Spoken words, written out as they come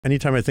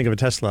Anytime I think of a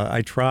Tesla,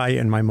 I try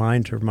in my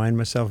mind to remind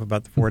myself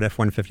about the Ford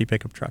F-150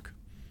 pickup truck.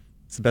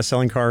 It's the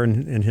best-selling car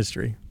in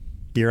history,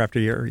 year after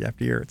year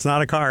after year. It's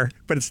not a car,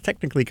 but it's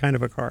technically kind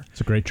of a car.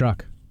 It's a great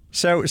truck.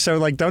 So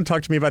like, don't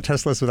talk to me about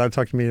Teslas without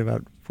talking to me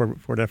about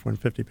Ford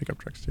F-150 pickup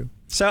trucks too.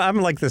 So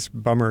I'm like this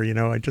bummer,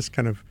 I just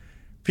kind of,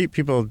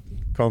 people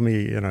call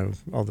me,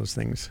 all those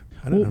things.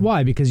 I don't know.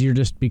 Why? Because you're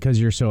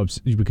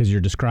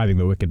describing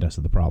the wickedness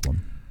of the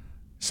problem.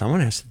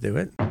 Someone has to do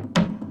it.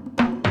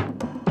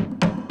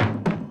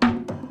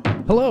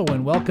 Hello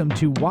and welcome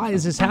to Why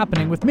Is This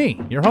Happening with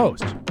me, your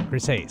host,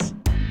 Chris Hayes.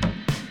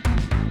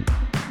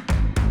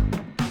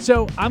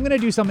 So I'm going to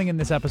do something in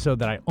this episode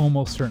that I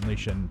almost certainly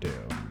shouldn't do,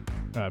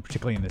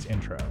 particularly in this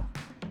intro.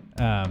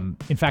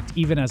 In fact,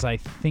 even as I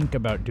think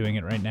about doing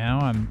it right now,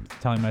 I'm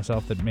telling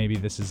myself that maybe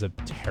this is a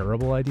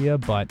terrible idea,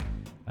 but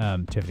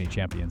Tiffany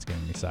Champion's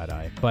giving me side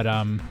eye. But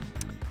I'm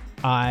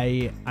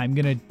going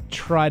to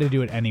try to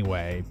do it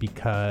anyway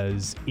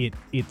because it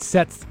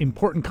sets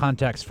important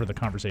context for the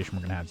conversation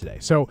we're going to have today.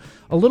 So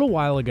a little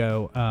while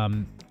ago,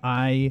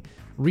 I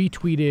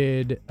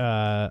retweeted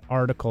an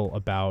article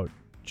about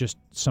just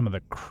some of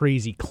the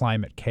crazy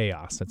climate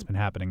chaos that's been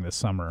happening this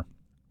summer.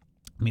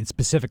 I mean,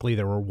 specifically,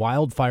 there were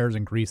wildfires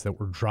in Greece that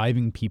were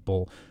driving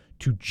people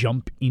to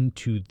jump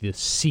into the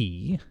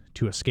sea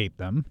to escape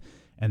them,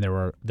 and there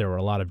were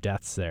a lot of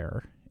deaths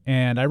there.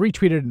 And I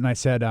retweeted it and I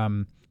said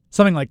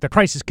something like, "The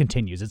crisis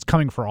continues. It's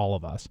coming for all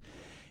of us."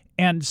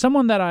 And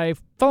someone that I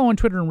follow on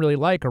Twitter and really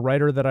like, a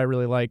writer that I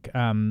really like,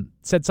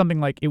 said something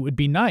like, "It would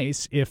be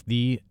nice if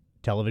the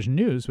television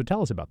news would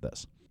tell us about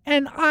this."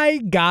 And I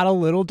got a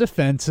little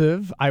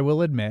defensive, I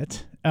will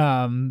admit,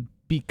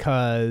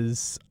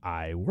 because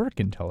I work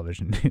in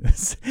television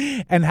news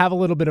and have a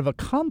little bit of a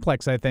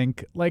complex, I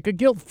think, like a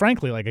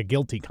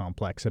guilty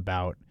complex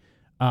about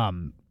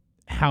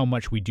how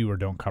much we do or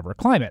don't cover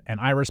climate.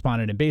 And I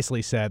responded and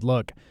basically said,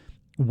 look,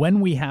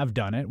 when we have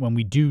done it, when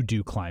we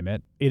do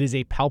climate, it is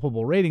a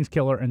palpable ratings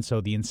killer, and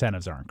so the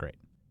incentives aren't great.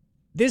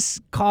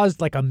 This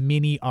caused like a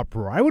mini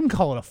uproar. I wouldn't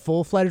call it a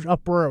full-fledged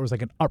uproar. It was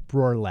like an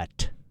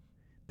uproarlet.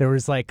 There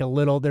was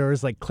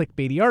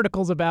clickbaity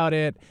articles about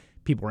it.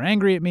 People were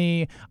angry at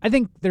me. I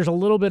think there's a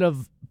little bit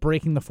of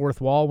breaking the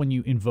fourth wall when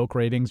you invoke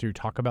ratings or you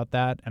talk about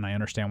that, and I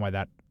understand why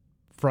that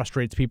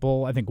frustrates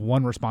people. I think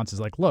one response is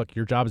like, look,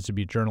 your job is to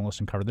be a journalist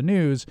and cover the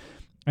news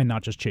and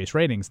not just chase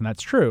ratings, and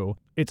that's true.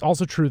 It's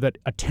also true that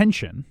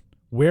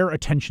where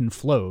attention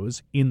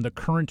flows in the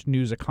current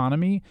news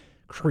economy,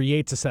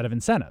 creates a set of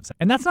incentives.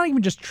 And that's not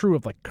even just true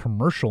of like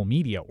commercial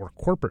media or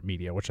corporate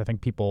media, which I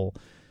think people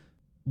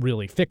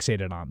really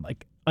fixated on.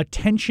 Like,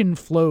 attention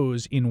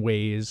flows in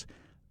ways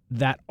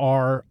that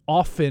are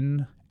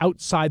often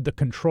outside the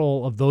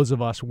control of those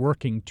of us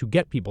working to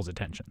get people's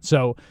attention.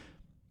 So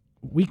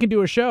we can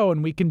do a show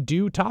and we can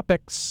do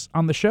topics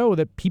on the show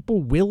that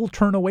people will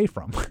turn away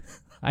from.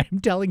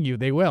 I'm telling you,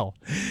 they will.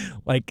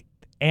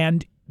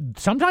 And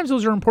sometimes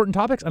those are important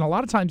topics, and a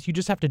lot of times you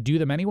just have to do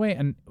them anyway.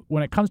 And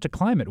when it comes to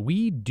climate,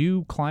 we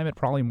do climate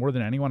probably more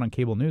than anyone on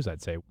cable news,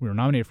 I'd say. We were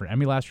nominated for an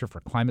Emmy last year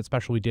for a climate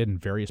special we did in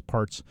various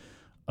parts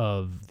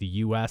of the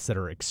U.S. that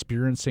are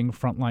experiencing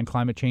frontline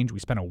climate change. We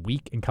spent a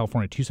week in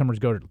California 2 summers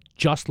ago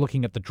just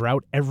looking at the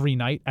drought every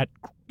night at,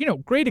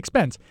 great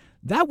expense.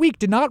 That week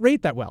did not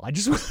rate that well. I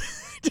just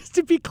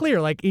to be clear,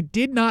 it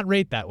did not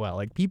rate that well.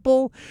 It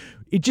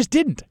just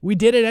didn't. We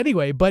did it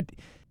anyway, but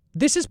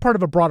this is part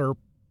of a broader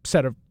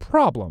set of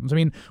problems. I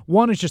mean,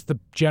 one is just the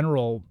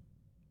general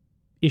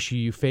issue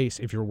you face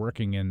if you're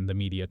working in the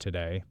media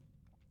today,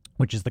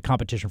 which is the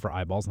competition for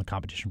eyeballs and the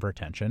competition for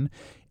attention.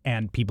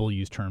 And people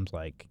use terms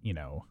like,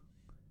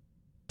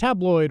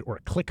 tabloid or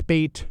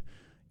clickbait.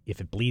 If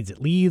it bleeds,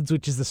 it leads,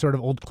 which is the sort of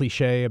old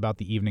cliche about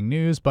the evening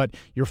news. But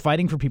you're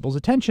fighting for people's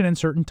attention, and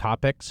certain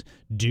topics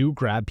do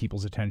grab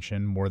people's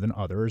attention more than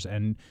others.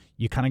 And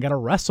you kind of got to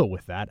wrestle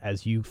with that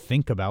as you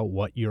think about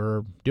what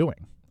you're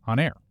doing on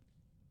air.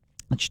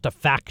 It's just a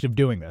fact of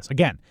doing this.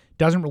 Again,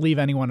 doesn't relieve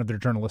anyone of their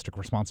journalistic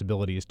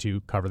responsibilities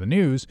to cover the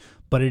news,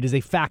 but it is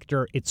a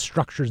factor. It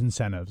structures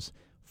incentives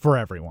for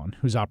everyone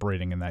who's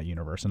operating in that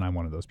universe, and I'm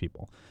one of those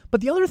people. But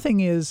the other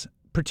thing is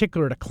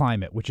particular to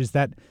climate, which is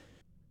that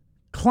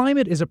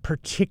climate is a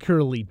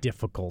particularly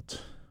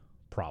difficult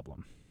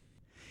problem.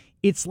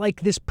 It's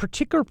like this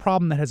particular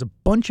problem that has a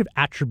bunch of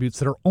attributes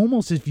that are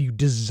almost as if you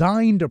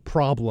designed a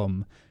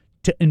problem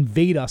to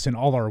invade us in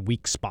all our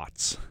weak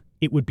spots.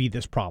 It would be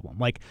this problem.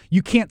 Like,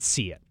 you can't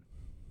see it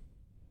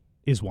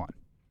is one.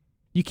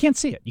 You can't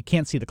see it. You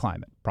can't see the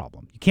climate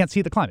problem. You can't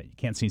see the climate. You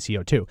can't see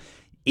CO2.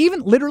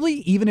 Even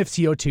if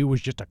CO2 was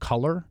just a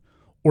color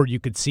or you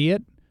could see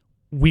it,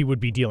 we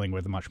would be dealing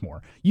with much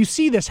more. You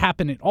see this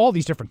happen in all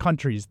these different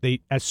countries.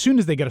 As soon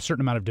as they get a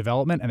certain amount of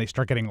development and they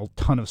start getting a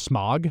ton of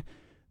smog,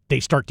 they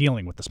start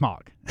dealing with the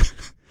smog.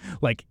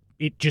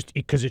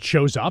 Because it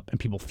shows up and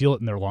people feel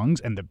it in their lungs,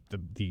 and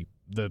the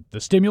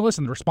stimulus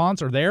and the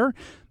response are there,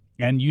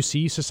 and you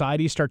see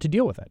societies start to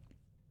deal with it.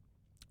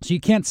 So you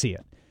can't see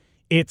it.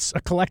 It's a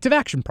collective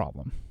action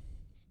problem,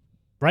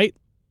 right?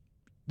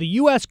 The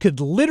U.S. could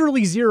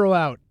literally zero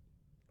out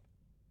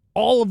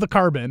all of the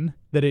carbon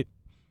that it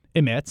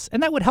emits,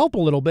 and that would help a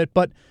little bit,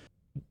 but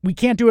we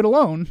can't do it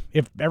alone.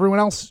 If everyone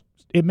else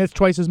emits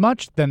twice as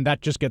much, then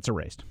that just gets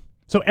erased.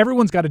 So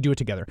everyone's got to do it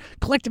together.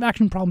 Collective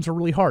action problems are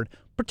really hard,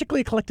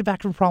 particularly a collective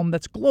action problem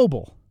that's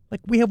global.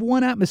 Like, we have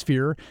one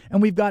atmosphere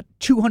and we've got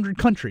 200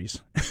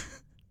 countries,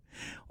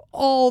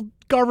 all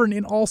governed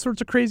in all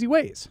sorts of crazy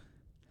ways.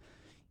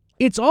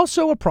 It's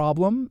also a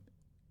problem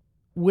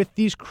with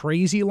these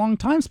crazy long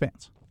time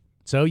spans.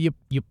 So you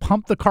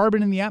pump the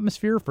carbon in the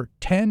atmosphere for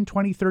 10,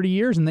 20, 30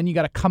 years, and then you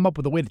got to come up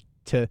with a way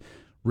to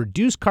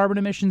reduce carbon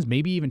emissions,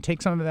 maybe even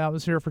take some of the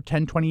atmosphere for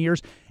 10, 20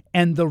 years,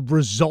 and the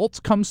results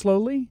come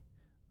slowly.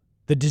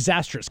 The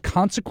disastrous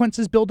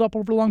consequences build up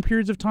over long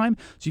periods of time.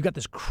 So you've got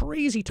this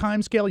crazy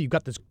time scale. You've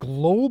got this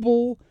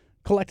global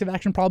collective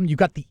action problem. You've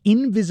got the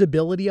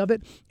invisibility of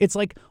it. It's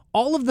like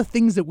all of the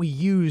things that we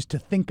use to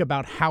think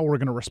about how we're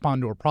going to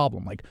respond to a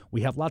problem. Like,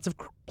 we have lots of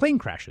plane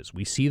crashes.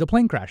 We see the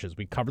plane crashes.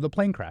 We cover the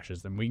plane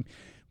crashes. Then we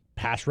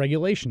pass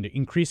regulation to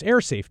increase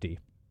air safety.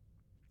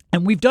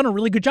 And we've done a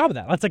really good job of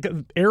that. That's like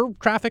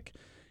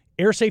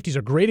air safety is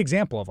a great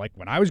example of, like,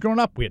 when I was growing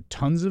up, we had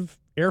tons of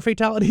air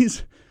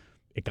fatalities.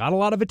 It got a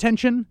lot of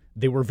attention.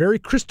 They were very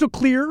crystal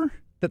clear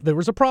that there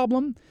was a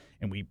problem,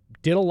 and we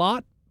did a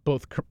lot,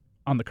 both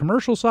on the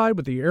commercial side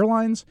with the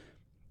airlines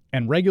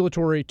and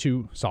regulatory,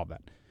 to solve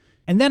that.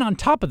 And then on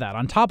top of that,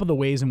 on top of the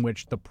ways in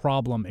which the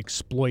problem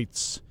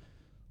exploits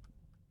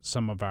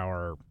some of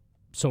our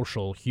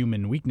social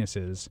human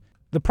weaknesses,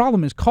 the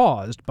problem is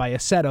caused by a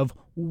set of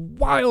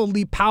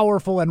wildly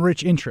powerful and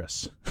rich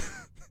interests,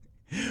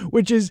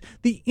 which is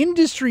the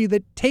industry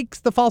that takes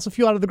the fossil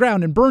fuel out of the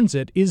ground and burns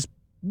it is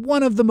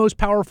one of the most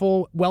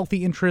powerful,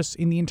 wealthy interests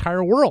in the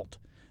entire world.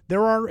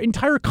 There are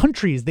entire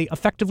countries they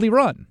effectively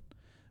run.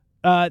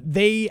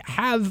 They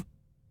have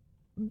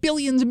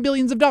billions and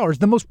billions of dollars.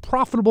 The most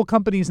profitable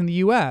companies in the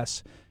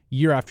U.S.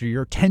 year after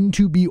year tend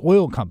to be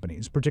oil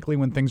companies, particularly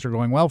when things are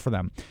going well for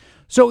them.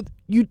 So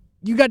you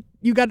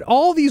got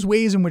all these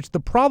ways in which the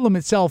problem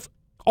itself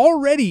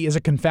already is a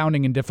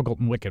confounding and difficult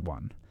and wicked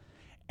one.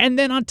 And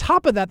then on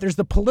top of that, there's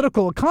the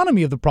political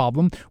economy of the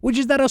problem, which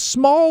is that a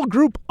small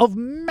group of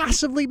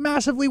massively,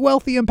 massively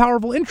wealthy and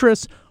powerful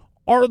interests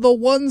are the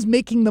ones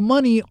making the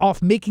money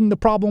off making the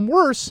problem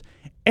worse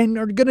and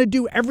are going to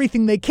do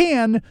everything they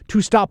can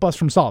to stop us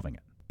from solving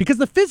it. Because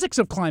the physics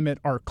of climate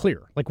are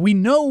clear. Like, we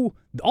know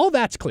all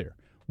that's clear.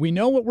 We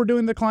know what we're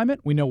doing to the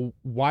climate. We know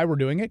why we're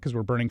doing it, because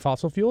we're burning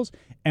fossil fuels.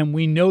 And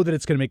we know that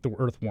it's going to make the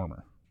Earth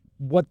warmer.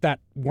 What that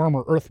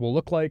warmer Earth will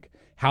look like,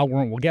 how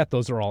warm we'll get,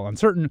 those are all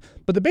uncertain.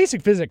 But the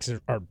basic physics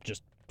are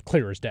just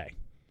clear as day.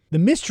 The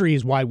mystery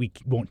is why we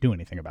won't do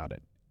anything about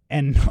it.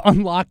 And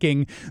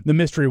unlocking the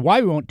mystery of why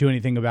we won't do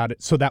anything about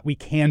it so that we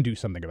can do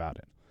something about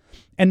it.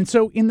 And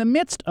so in the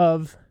midst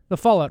of the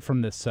fallout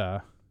from this,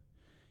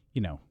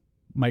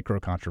 micro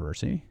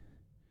controversy,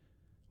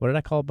 what did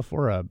I call it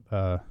before?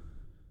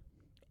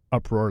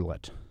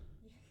 Uproarlet.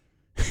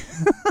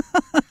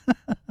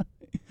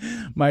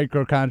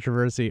 Micro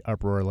controversy,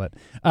 uproarlet.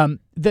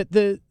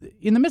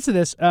 In the midst of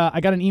this,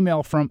 I got an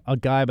email from a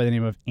guy by the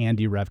name of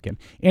Andy Revkin.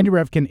 Andy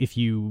Revkin, if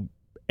you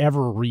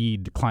ever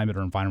read climate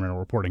or environmental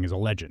reporting, is a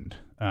legend.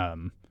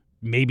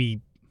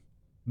 Maybe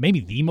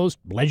the most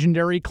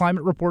legendary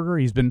climate reporter.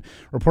 He's been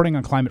reporting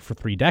on climate for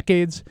 3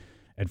 decades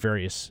at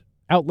various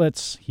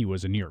outlets. He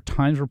was a New York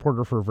Times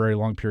reporter for a very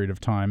long period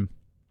of time.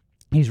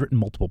 He's written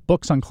multiple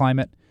books on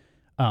climate.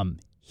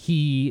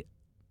 He's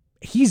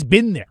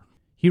been there.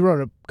 He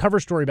wrote a cover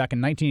story back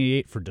in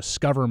 1988 for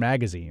Discover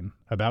magazine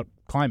about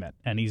climate,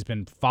 and he's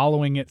been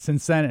following it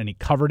since then, and he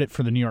covered it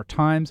for the New York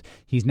Times.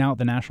 He's now at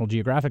the National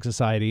Geographic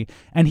Society,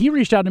 and he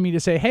reached out to me to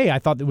say, hey, I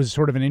thought it was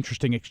sort of an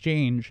interesting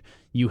exchange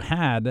you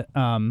had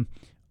on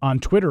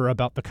Twitter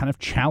about the kind of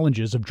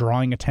challenges of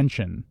drawing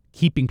attention,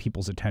 keeping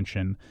people's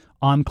attention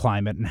on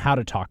climate and how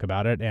to talk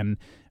about it. And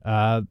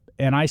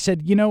I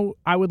said,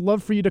 I would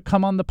love for you to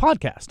come on the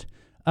podcast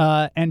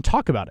and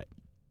talk about it.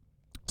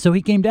 So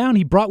he came down.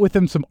 He brought with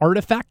him some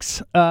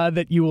artifacts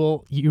that you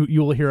will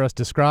hear us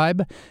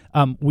describe.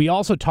 We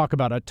also talk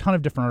about a ton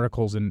of different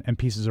articles and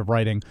pieces of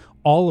writing,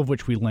 all of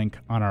which we link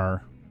on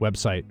our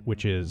website,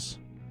 which is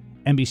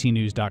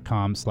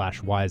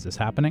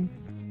nbcnews.com/whyistishappening.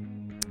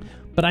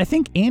 But I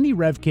think Andy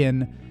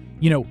Revkin,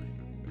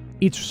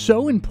 it's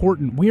so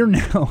important. We are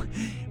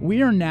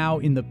now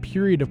in the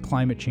period of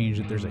climate change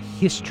that there's a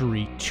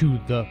history to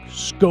the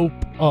scope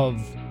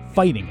of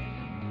fighting it,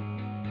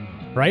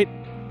 right?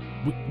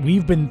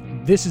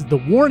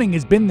 The warning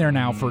has been there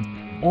now for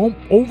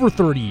over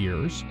 30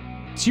 years.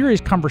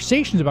 Serious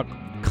conversations about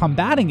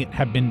combating it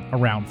have been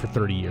around for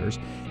 30 years.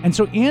 And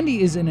so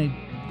Andy is in a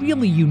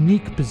really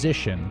unique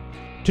position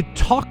to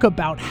talk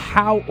about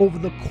how over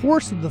the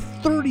course of the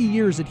 30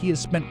 years that he has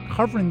spent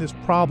covering this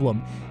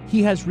problem,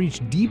 he has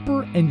reached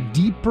deeper and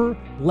deeper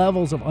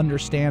levels of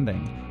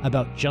understanding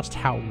about just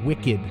how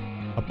wicked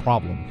a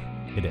problem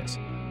it is.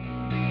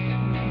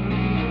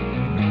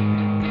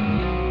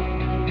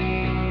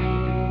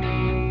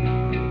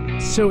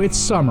 So it's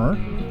summer.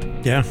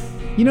 Yeah.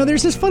 You know,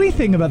 there's this funny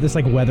thing about this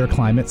like weather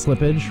climate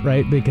slippage,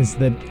 right? Because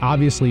that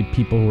obviously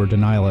people who are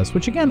denialists,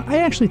 which again, I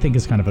actually think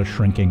is kind of a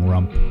shrinking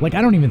rump. Like,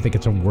 I don't even think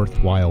it's a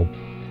worthwhile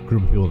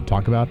group of people to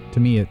talk about. To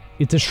me,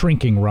 it's a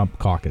shrinking rump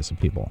caucus of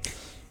people.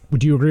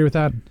 Would you agree with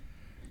that?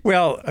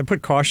 Well, I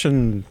put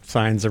caution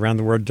signs around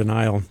the word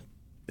denial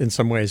in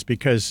some ways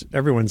because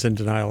everyone's in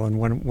denial in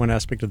one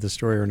aspect of the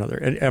story or another.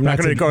 And I'm not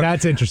going to go.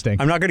 That's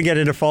interesting. I'm not going to get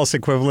into false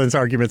equivalence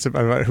arguments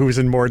about who's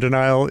in more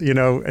denial, you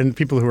know, and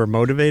people who are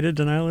motivated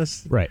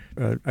denialists. Right.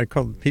 I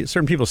call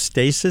certain people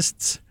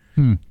stasists,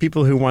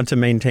 people who want to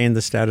maintain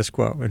the status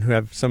quo and who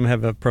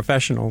have a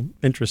professional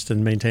interest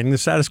in maintaining the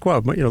status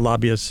quo. You know,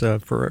 lobbyists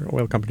for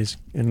oil companies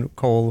and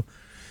coal.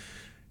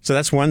 So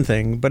that's one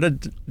thing. But a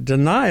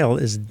denial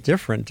is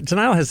different.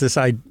 Denial has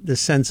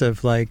this sense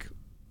of like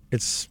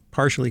it's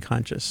partially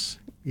conscious.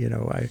 You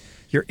know,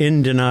 you're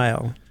in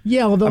denial.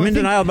 Yeah, although I'm in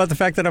denial about the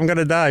fact that I'm going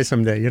to die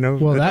someday. You know,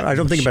 well, I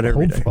don't think about it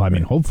every day. I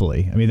mean,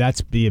 hopefully. I mean,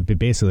 that's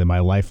basically my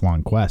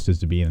lifelong quest is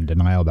to be in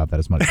denial about that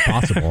as much as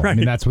possible. Right. I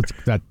mean, that's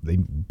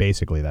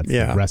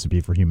the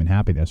recipe for human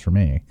happiness for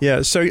me.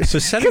 Yeah. So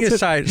setting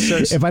aside,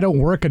 if I don't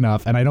work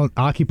enough and I don't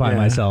occupy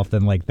myself,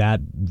 then like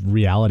that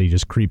reality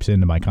just creeps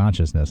into my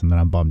consciousness, and then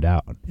I'm bummed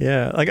out.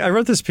 Yeah. Like I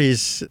wrote this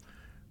piece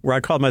where I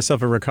called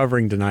myself a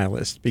recovering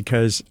denialist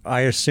because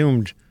I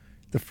assumed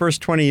the first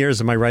 20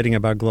 years of my writing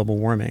about global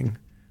warming,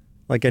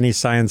 like any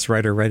science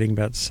writer writing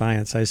about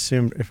science, I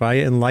assumed if I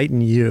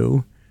enlighten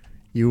you,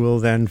 you will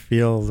then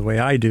feel the way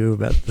I do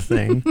about the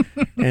thing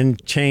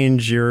and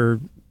change your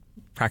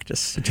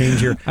practice,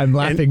 change your... I'm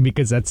laughing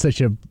because it's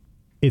such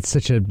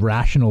a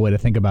rational way to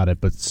think about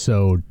it, but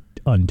so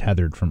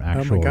untethered from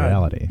actual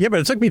reality. Yeah, but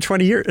it took me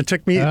 20 years. It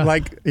took me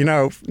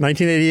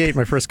 1988,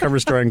 my first cover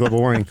story on global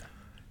warming.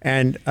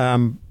 And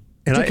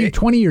it took you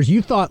 20 years.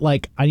 You thought,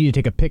 like, I need to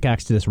take a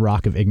pickaxe to this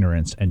rock of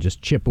ignorance and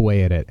just chip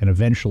away at it. And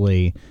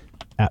eventually,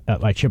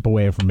 I chip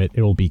away from it,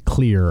 it will be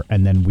clear.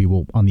 And then we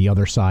will, on the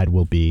other side,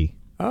 will be...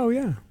 Oh,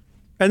 yeah.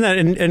 And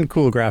then and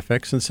cool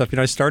graphics and stuff. You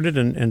know, I started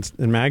in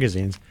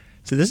magazines.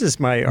 So this is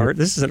my art.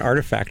 This is an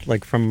artifact,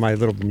 like, from my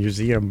little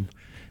museum.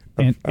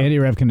 And Andy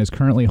Revkin is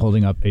currently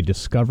holding up a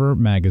Discover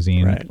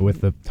magazine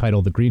with the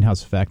title The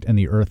Greenhouse Effect and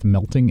the Earth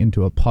Melting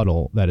into a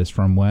Puddle. That is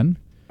from when?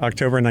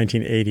 October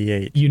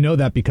 1988. You know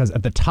that because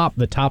at the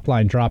top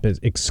line drop is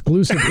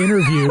exclusive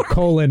interview,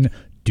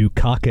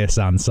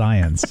 Dukakis on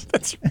science.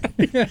 That's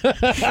right.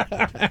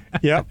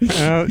 Yep.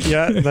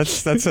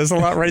 That says a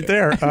lot right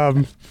there.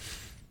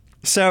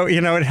 So,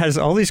 you know, it has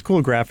all these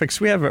cool graphics.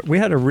 We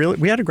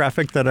had a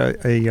graphic that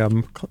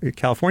a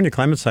California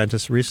climate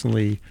scientist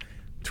recently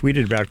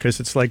tweeted about because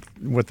it's like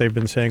what they've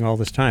been saying all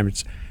this time.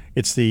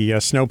 It's the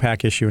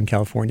snowpack issue in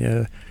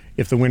California.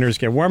 If the winters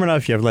get warm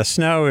enough, you have less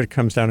snow. It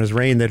comes down as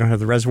rain. They don't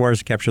have the reservoirs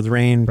to capture the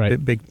rain. Right.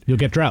 You'll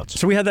get droughts.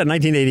 So we had that in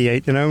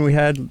 1988. You know,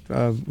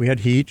 we had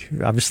heat,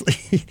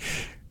 obviously.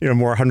 You know,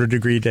 more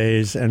 100-degree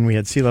days, and we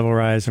had sea level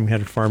rise, and we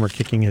had a farmer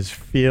kicking his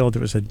field. It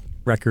was a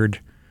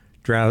record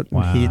drought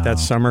and heat that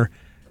summer.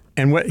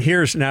 And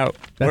here's now.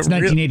 That's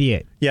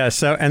 1988. Yeah.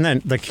 So and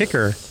then the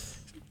kicker.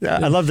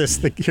 I love this.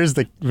 Here's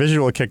the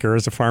visual kicker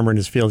as a farmer in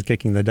his field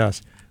kicking the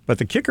dust. But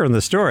the kicker in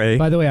the story.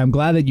 By the way, I'm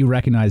glad that you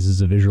recognize this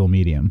as a visual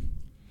medium.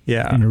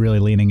 Yeah. And you're really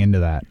leaning into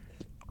that.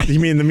 You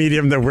mean the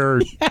medium that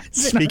we're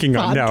speaking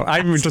on? No,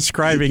 I'm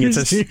describing it.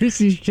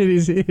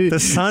 The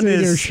sun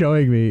is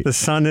showing me. The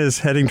sun is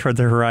heading toward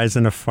the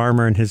horizon. A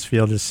farmer in his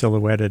field is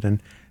silhouetted,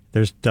 and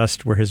there's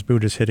dust where his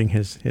boot is hitting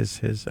his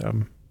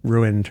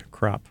ruined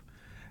crop.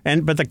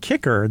 But the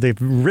kicker, the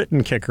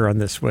written kicker on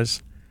this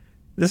was,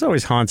 this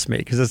always haunts me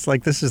because it's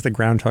like this is the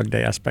Groundhog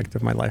Day aspect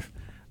of my life.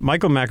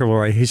 Michael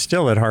McElroy, he's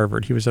still at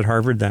Harvard. He was at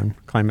Harvard then,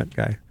 climate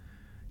guy.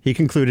 He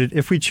concluded,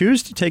 if we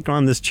choose to take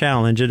on this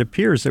challenge, it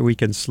appears that we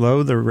can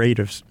slow the rate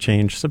of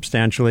change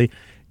substantially,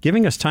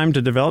 giving us time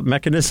to develop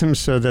mechanisms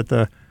so that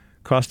the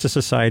cost to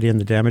society and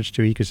the damage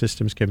to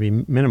ecosystems can be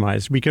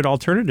minimized. We could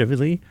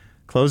alternatively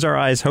close our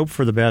eyes, hope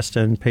for the best,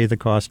 and pay the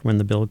cost when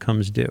the bill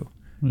comes due.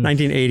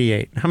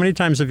 1988. How many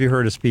times have you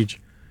heard a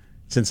speech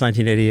since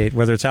 1988,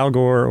 whether it's Al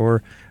Gore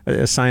or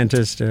a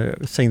scientist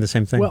saying the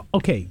same thing? Well,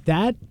 okay,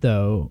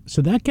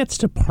 so that gets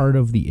to part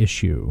of the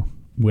issue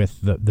with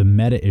the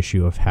meta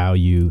issue of how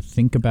you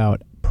think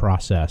about,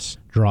 process,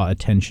 draw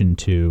attention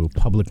to,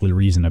 publicly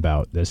reason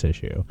about this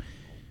issue.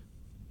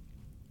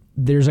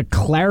 There's a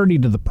clarity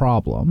to the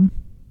problem.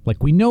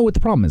 Like, we know what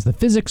the problem is. The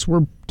physics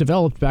were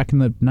developed back in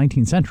the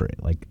 19th century.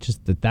 Like,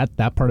 just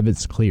that part of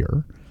it's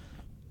clear.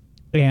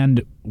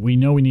 And we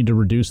know we need to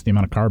reduce the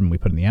amount of carbon we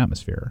put in the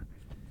atmosphere.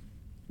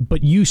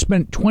 But you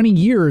spent 20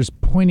 years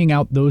pointing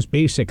out those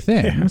basic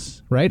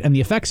things, right? And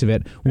the effects of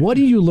it. What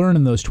did you learn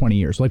in those 20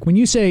 years? Like, when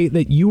you say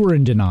that you were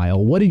in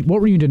denial, what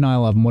were you in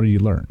denial of, and what did you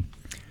learn?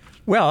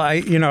 Well,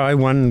 I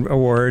won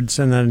awards,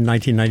 and then in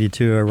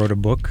 1992 I wrote a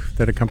book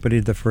that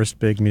accompanied the first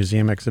big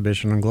museum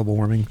exhibition on global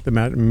warming, the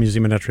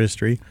Museum of Natural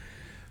History.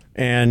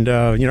 And,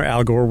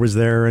 Al Gore was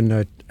there,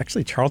 and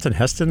actually Charlton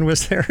Heston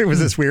was there. It was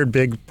this weird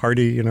big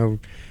party,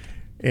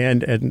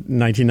 and in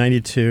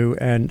 1992.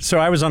 And so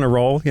I was on a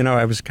roll.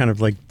 I was kind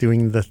of like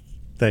doing the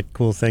that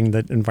cool thing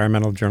that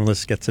environmental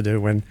journalists get to do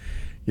when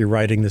you're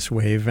riding this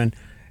wave. And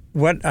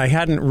what I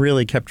hadn't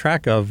really kept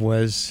track of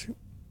was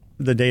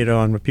the data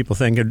on what people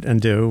think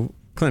and do.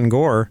 Clinton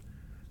Gore,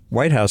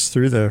 White House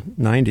through the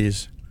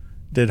 90s,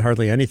 did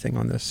hardly anything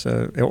on this.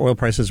 Oil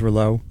prices were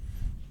low.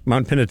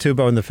 Mount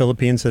Pinatubo in the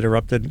Philippines had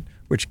erupted,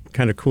 which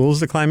kind of cools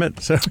the climate.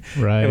 So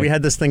we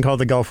had this thing called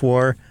the Gulf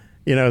War,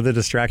 the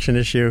distraction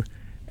issue.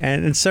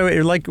 And so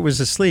it was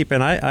asleep,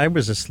 and I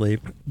was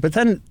asleep. But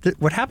then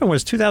what happened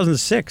was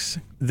 2006,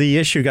 the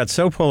issue got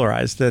so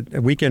polarized that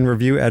a Weekend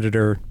Review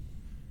editor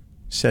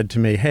said to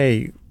me,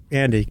 hey,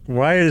 Andy,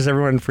 why is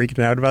everyone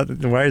freaking out about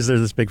it? Why is there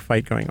this big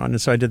fight going on?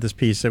 And so I did this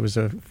piece. It was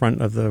a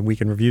front of the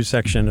Weekend Review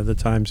section of the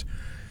Times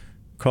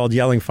called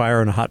Yelling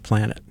Fire on a Hot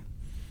Planet.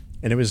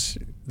 And it was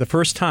the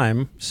first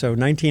time, so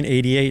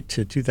 1988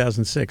 to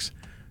 2006,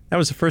 that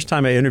was the first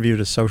time I interviewed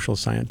a social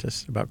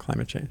scientist about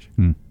climate change.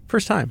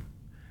 First time.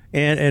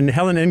 And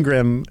Helen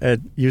Ingram at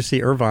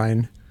UC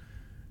Irvine,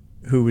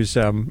 who was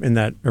in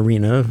that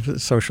arena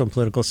of social and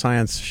political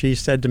science, she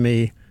said to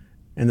me,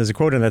 and there's a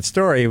quote in that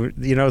story,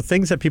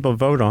 things that people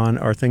vote on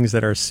are things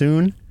that are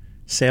soon,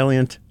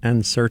 salient,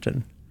 and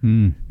certain.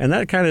 And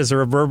that kind of is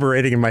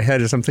reverberating in my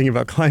head as I'm thinking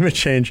about climate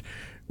change,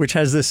 which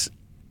has this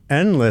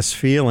endless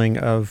feeling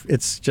of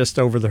it's just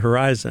over the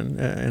horizon.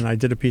 And I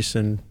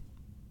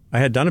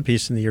had done a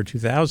piece in the year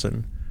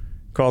 2000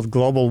 called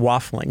Global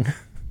Waffling.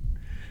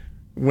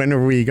 When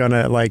are we going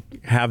to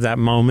have that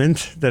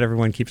moment that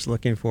everyone keeps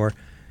looking for?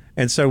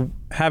 And so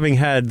having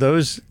had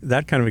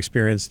that kind of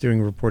experience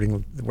doing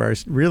reporting where I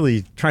was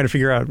really trying to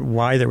figure out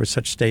why there was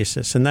such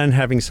stasis, and then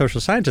having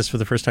social scientists for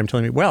the first time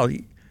telling me, well,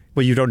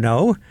 you don't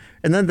know?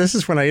 And then this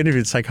is when I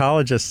interviewed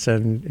psychologists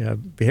and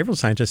behavioral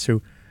scientists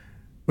who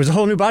was a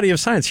whole new body of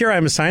science. Here I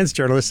am a science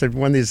journalist. I've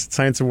won these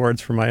science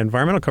awards for my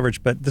environmental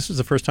coverage, but this was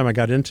the first time I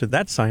got into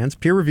that science,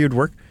 peer-reviewed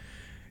work,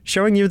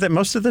 showing you that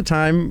most of the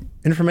time,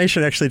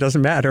 information actually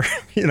doesn't matter.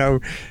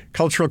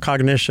 Cultural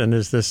cognition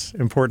is this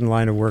important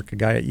line of work a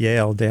guy at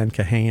Yale, Dan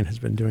Kahane, has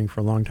been doing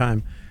for a long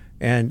time.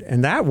 And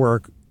that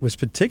work was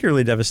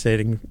particularly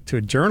devastating to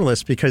a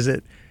journalist because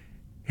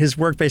his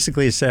work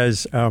basically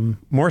says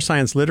more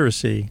science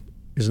literacy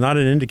is not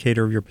an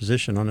indicator of your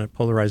position on a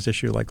polarized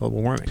issue like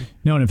global warming.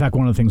 No, and in fact,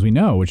 one of the things we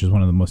know, which is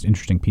one of the most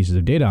interesting pieces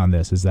of data on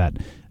this, is that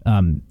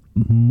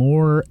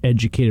more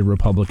educated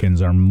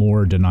Republicans are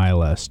more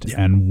denialist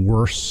and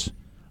worse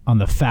on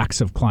the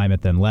facts of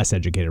climate than less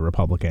educated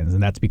Republicans.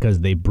 And that's because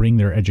they bring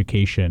their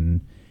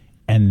education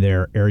and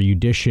their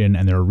erudition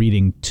and their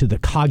reading to the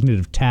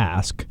cognitive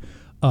task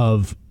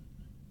of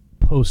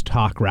post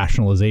hoc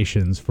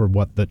rationalizations for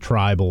what the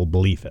tribal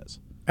belief is.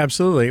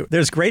 Absolutely.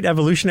 There's great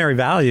evolutionary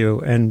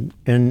value in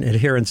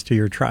adherence to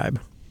your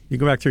tribe. You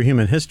go back through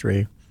human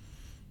history.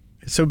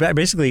 So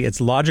basically,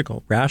 it's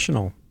logical,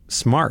 rational,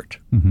 smart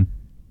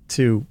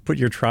to put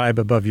your tribe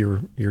above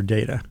your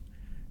data.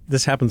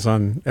 This happens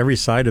on every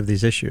side of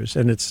these issues,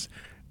 and it's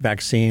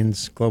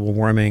vaccines, global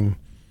warming,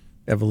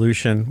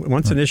 evolution.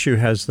 Once an issue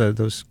has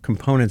those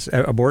components,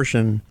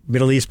 abortion,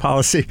 Middle East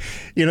policy,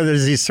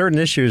 there's these certain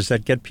issues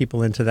that get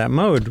people into that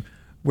mode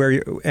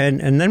where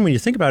and then when you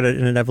think about it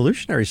in an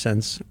evolutionary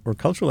sense or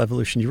cultural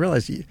evolution, you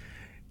realize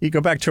you go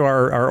back to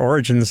our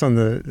origins on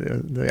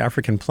the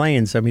African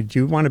plains. I mean, do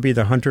you want to be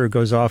the hunter who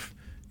goes off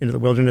into the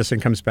wilderness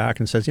and comes back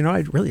and says,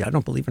 I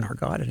don't believe in our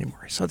God anymore.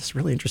 I saw this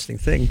really interesting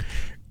thing.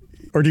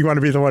 Or do you want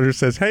to be the one who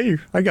says, hey,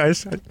 hi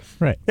guys.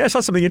 Right. Yeah, I saw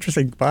something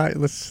interesting. Bye.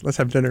 Let's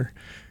have dinner.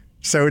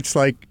 So it's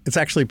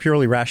actually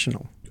purely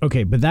rational.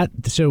 Okay, but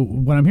so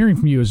what I'm hearing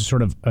from you is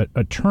sort of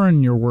a turn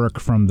in your work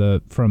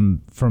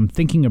from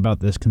thinking about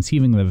this,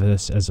 conceiving of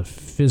this as a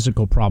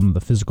physical problem, the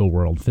physical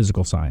world,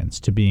 physical science,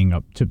 to being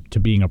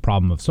a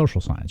problem of social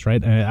science,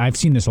 right? And I've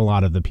seen this a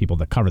lot of the people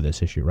that cover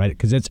this issue, right?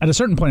 Because it's at a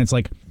certain point, it's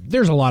like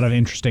there's a lot of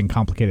interesting,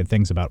 complicated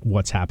things about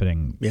what's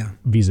happening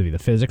vis-a-vis the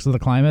physics of the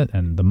climate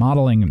and the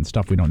modeling and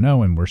stuff we don't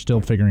know, and we're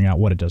still figuring out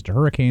what it does to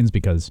hurricanes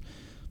because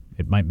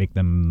it might make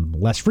them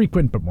less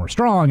frequent but more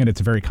strong, and it's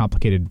a very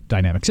complicated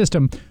dynamic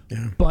system.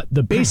 Yeah. But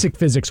the basic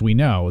physics we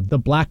know, the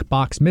black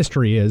box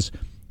mystery is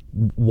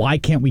why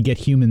can't we get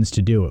humans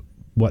to do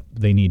what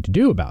they need to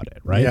do about it,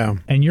 right? Yeah.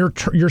 And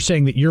you're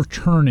saying that your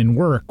turn in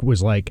work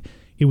was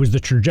it was the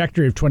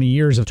trajectory of 20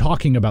 years of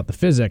talking about the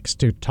physics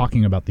to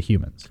talking about the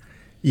humans.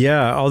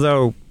 Yeah,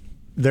 although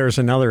there's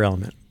another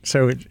element.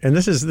 So, and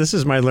this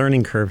is my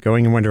learning curve,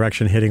 going in one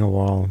direction, hitting a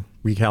wall,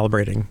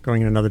 recalibrating,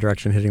 going in another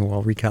direction, hitting a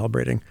wall,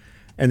 recalibrating.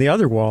 And the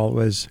other wall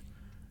was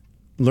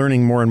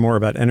learning more and more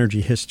about energy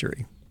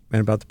history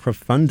and about the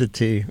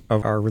profundity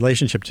of our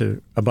relationship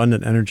to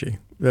abundant energy.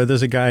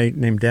 There's a guy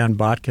named Dan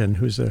Botkin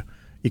who's an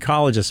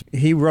ecologist.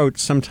 He wrote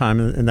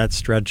sometime in that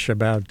stretch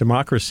about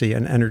democracy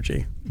and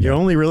energy. Yeah. You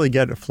only really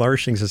get a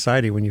flourishing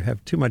society when you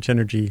have too much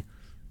energy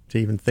to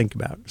even think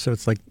about. So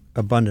it's like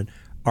abundant.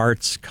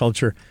 Arts,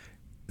 culture.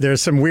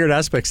 There's some weird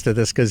aspects to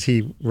this because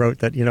he wrote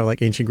that,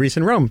 like ancient Greece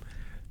and Rome,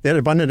 they had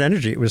abundant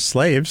energy. It was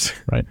slaves.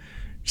 Right.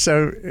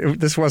 So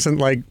this wasn't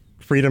like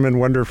freedom and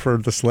wonder for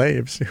the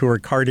slaves who were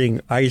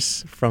carting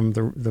ice from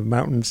the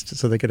mountains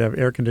so they could have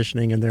air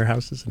conditioning in their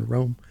houses in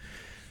Rome.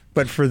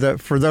 But for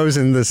those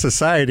in the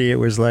society, it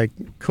was like,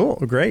 cool,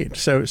 great.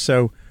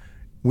 So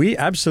we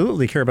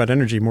absolutely care about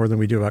energy more than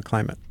we do about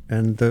climate.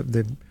 And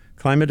the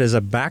climate is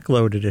a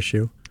backloaded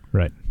issue.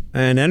 Right.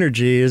 And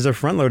energy is a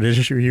front-loaded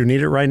issue. You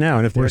need it right now.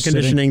 And if air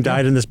conditioning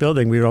died in this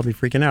building, we'd all be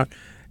freaking out.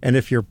 And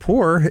if you're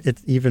poor,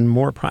 it's even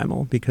more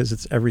primal because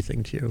it's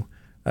everything to you.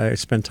 I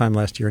spent time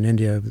last year in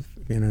India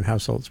in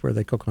households where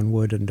they cook on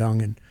wood and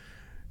dung,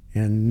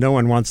 and no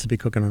one wants to be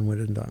cooking on wood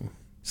and dung.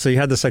 So you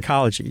had the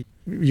psychology.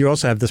 You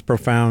also have this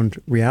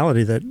profound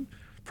reality that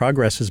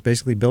progress is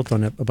basically built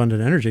on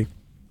abundant energy.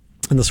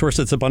 And the source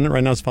that's abundant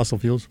right now is fossil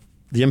fuels.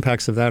 The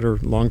impacts of that are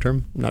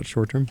long-term, not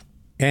short-term.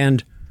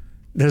 And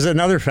there's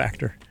another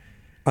factor,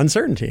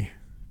 uncertainty.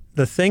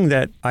 The thing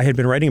that I had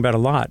been writing about a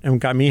lot and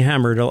got me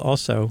hammered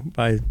also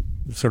by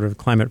sort of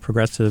climate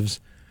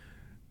progressives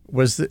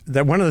was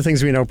that one of the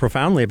things we know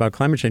profoundly about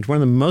climate change, one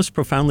of the most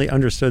profoundly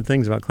understood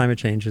things about climate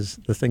change is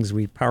the things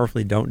we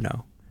powerfully don't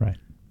know. Right.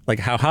 Like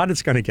how hot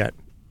it's going to get,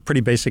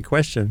 pretty basic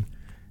question.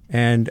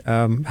 And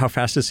how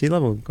fast is sea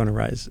level going to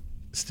rise?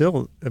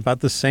 Still about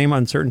the same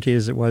uncertainty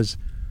as it was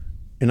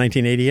in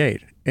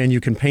 1988. And you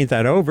can paint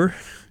that over,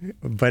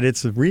 but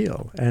it's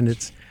real. And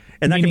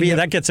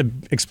that gets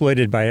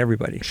exploited by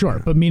everybody.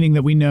 Sure, but meaning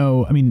that we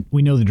know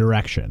the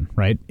direction,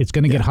 right? It's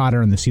going to get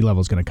hotter and the sea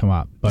level is going to come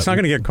up. But it's not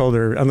going to get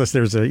colder unless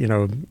there's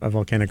a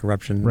volcanic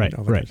eruption. Right.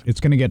 It's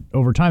going to get,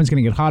 over time, it's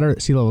going to get hotter,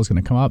 sea level is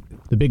going to come up.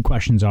 The big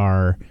questions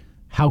are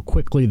how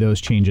quickly those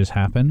changes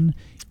happen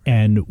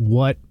and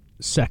what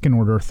second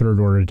order, third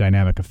order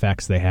dynamic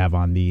effects they have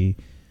on the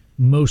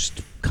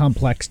most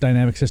complex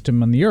dynamic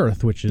system on the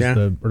Earth, which is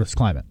the Earth's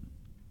climate.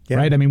 Yeah.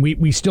 Right? I mean,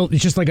 we still,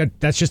 it's just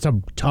that's just a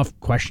tough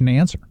question to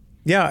answer.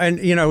 Yeah, and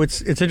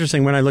it's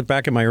interesting when I look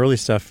back at my early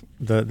stuff.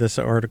 This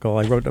article,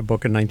 I wrote a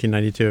book in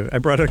 1992. I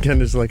brought it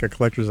again as like a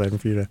collector's item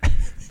for you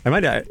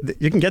to.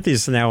 You can get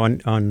these now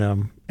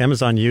on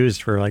Amazon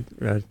used for like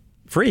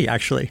free.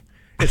 Actually,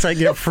 it's like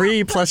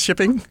free plus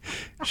shipping.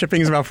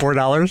 Shipping is about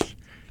 $4.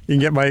 You can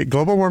get my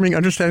Global Warming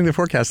Understanding the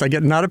Forecast. I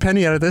get not a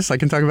penny out of this. I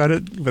can talk about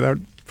it without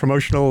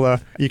promotional.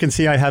 You can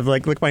see I have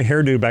look my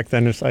hairdo back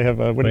then. I have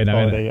a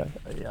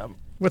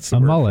what's the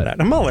word mullet? For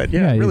that? A mullet,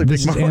 yeah really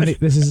big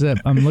mullet.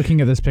 I'm looking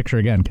at this picture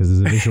again because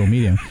it's a visual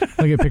medium.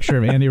 Look at a picture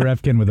of Andy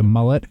Revkin with a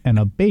mullet and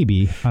a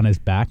baby on his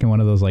back and one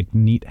of those like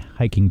neat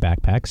hiking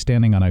backpacks,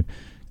 standing on a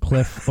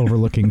cliff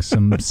overlooking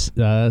some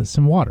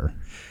water.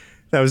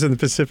 That was in the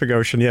Pacific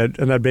Ocean, yeah.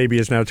 And that baby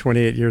is now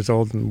 28 years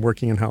old and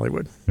working in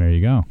Hollywood. There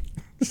you go.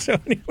 So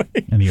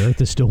anyway. And the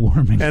Earth is still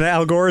warming. And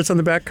Al Gore is on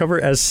the back cover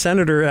as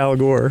Senator Al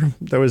Gore.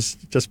 That was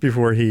just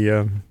before he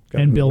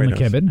and Bill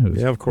McKibben,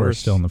 who's of course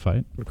still in the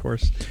fight. Of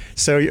course.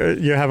 So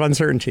you have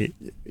uncertainty,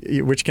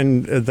 which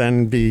can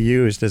then be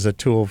used as a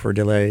tool for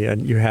delay,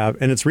 and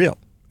it's real.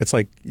 It's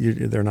like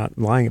they're not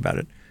lying about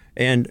it.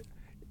 And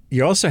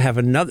you also have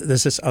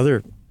there's this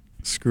other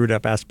screwed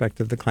up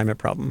aspect of the climate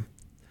problem,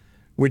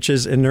 which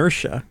is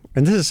inertia.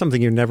 And this is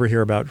something you never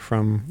hear about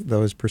from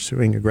those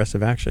pursuing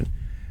aggressive action,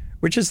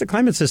 which is the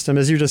climate system,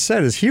 as you just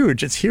said, is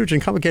huge. It's huge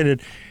and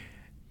complicated.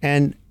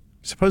 And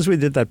suppose we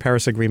did that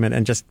Paris Agreement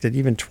and just did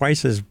even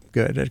twice as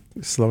good at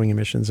slowing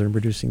emissions and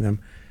reducing them.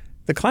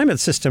 The climate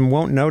system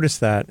won't notice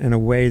that in a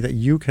way that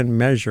you can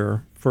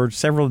measure for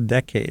several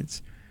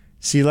decades.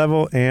 Sea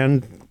level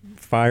and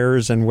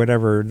fires and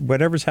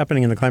whatever's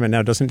happening in the climate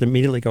now doesn't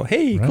immediately go,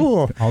 hey, right.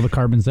 Cool. All the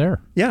carbon's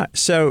there. Yeah.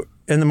 So,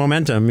 and the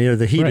momentum,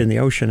 the heat in the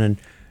ocean. And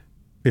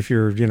if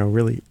you're,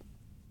 really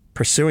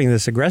pursuing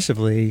this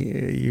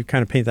aggressively, you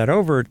kind of paint that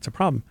over, it's a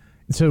problem.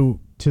 So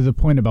to the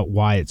point about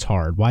why it's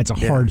hard, why it's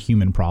a hard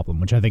human problem,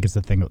 which I think is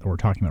the thing that we're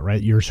talking about,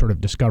 right? Your sort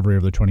of discovery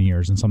over the 20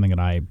 years and something that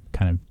I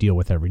kind of deal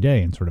with every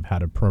day and sort of how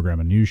to program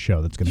a news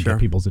show that's going to get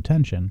people's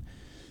attention.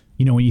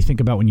 When you think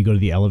about when you go to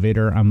the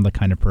elevator, I'm the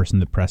kind of person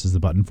that presses the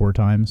button 4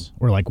 times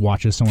or like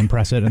watches someone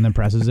press it and then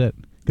presses it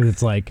because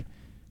it's like,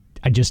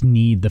 I just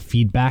need the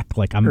feedback.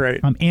 Like I'm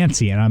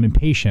antsy and I'm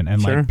impatient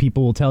and like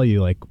people will tell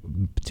you like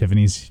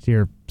Tiffany's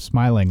here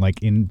smiling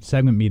like in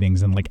segment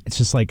meetings and like it's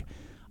just like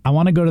I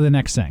want to go to the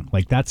next thing.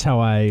 Like that's how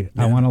I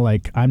want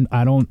to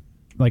I don't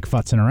like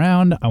futzing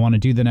around. I want to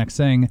do the next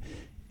thing.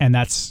 And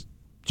that's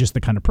just the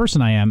kind of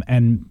person I am.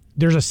 And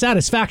there's a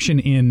satisfaction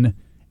in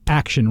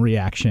action,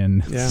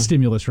 reaction,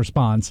 stimulus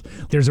response.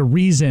 There's a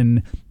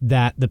reason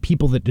that the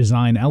people that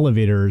design an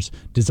elevator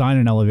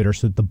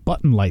so that the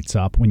button lights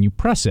up when you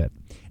press it.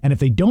 And if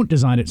they don't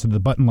design it so the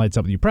button lights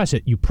up when you press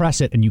it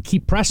and you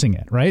keep pressing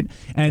it, right?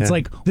 And it's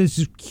like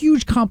this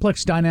huge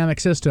complex dynamic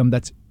system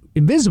that's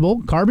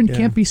invisible, carbon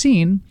can't be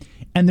seen,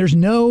 and there's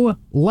no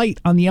light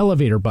on the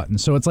elevator button.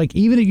 So it's like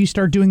even if you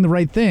start doing the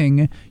right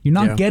thing, you're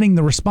not getting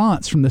the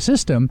response from the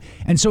system.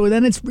 And so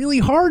then it's really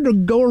hard to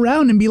go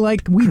around and be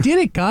like, we did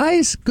it,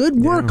 guys. Good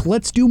work.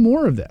 Let's do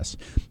more of this.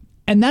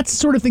 And that's the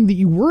sort of thing that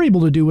you were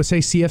able to do with, say,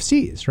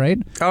 CFCs, right?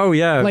 Oh,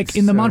 yeah. Like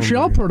in the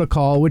Montreal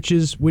Protocol, which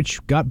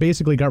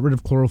basically got rid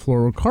of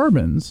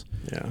chlorofluorocarbons,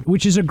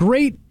 which is a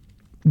great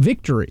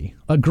victory,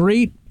 a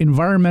great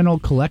environmental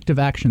collective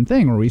action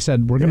thing where we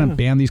said we're going to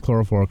ban these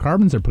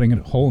chlorofluorocarbons. They're putting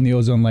a hole in the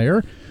ozone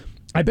layer.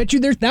 I bet you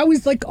that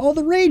was like all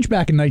the rage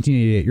back in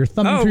 1988. You're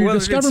thumbing through your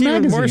Discover it's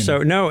magazine. Even more so.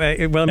 No,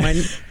 well,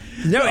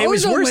 no, it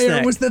was worse layer than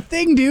that. was the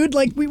thing, dude.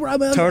 Like we were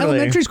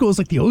elementary school. It's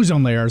like the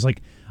ozone layer.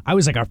 I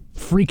was like a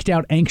freaked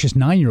out, anxious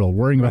 9-year-old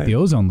worrying about the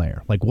ozone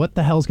layer. Like, what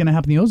the hell is going to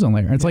happen to the ozone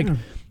layer? And it's like,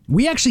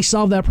 we actually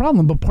solved that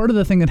problem. But part of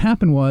the thing that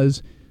happened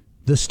was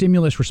the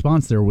stimulus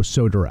response there was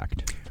so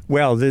direct.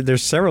 Well,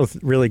 there's several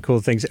really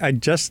cool things. I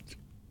just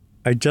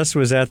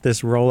was at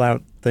this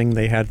rollout thing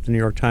they had at the New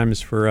York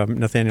Times for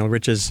Nathaniel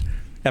Rich's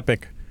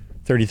epic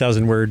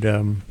 30,000 word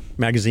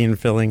magazine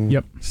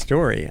filling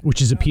story,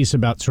 which is a piece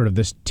about sort of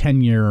this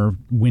 10-year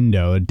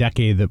window, a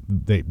decade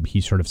that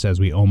he sort of says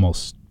we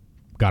almost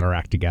got our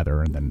act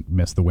together and then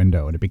missed the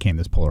window, and it became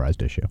this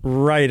polarized issue.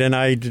 Right, and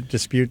I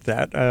dispute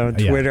that.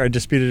 Twitter, I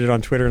disputed it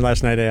on Twitter, and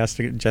last night I asked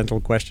a gentle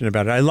question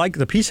about it.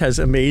 The piece has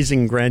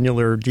amazing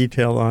granular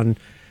detail on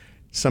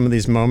some of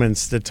these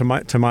moments that, to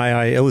my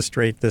eye,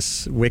 illustrate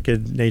this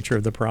wicked nature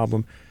of the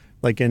problem.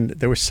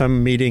 There was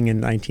some meeting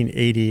in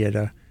 1980 at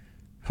a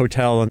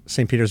hotel in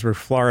St. Petersburg,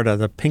 Florida,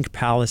 the Pink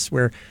Palace,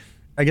 where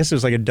I guess it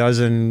was like a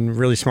dozen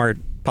really smart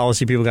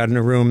policy people got in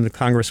a room. The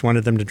Congress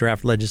wanted them to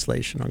draft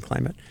legislation on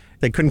climate.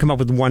 They couldn't come up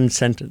with one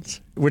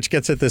sentence, which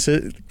gets at this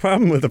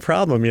problem with the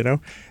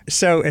problem,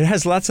 So it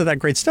has lots of that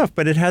great stuff,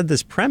 but it had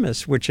this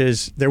premise, which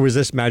is there was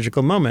this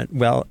magical moment.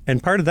 Well,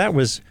 and part of that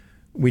was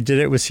we did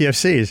it with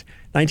CFCs.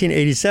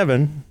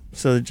 1987,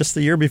 so just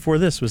the year before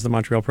this, was the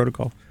Montreal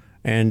Protocol.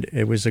 And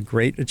it was a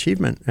great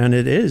achievement. And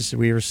it is.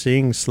 We are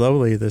seeing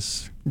slowly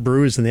this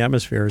bruise in the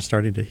atmosphere is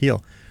starting to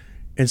heal.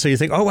 And so you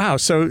think, oh, wow,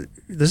 so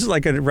this is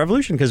like a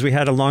revolution because we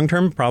had a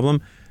long-term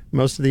problem.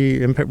 Most of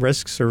the impact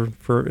risks are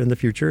for in the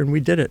future, and we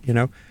did it,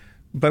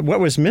 But what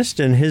was missed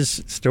in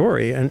his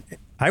story, and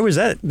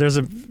there's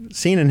a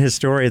scene in his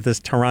story at this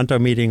Toronto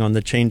meeting on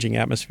the changing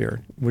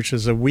atmosphere, which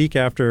is a week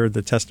after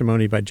the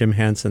testimony by Jim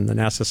Hansen, the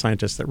NASA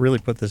scientist that really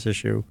put this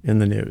issue in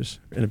the news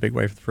in a big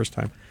way for the first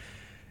time.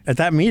 At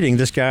that meeting,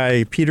 this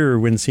guy, Peter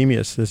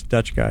Winsemius, this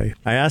Dutch guy,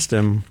 I asked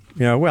him,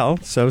 so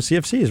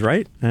CFCs,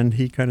 right? And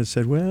he kind of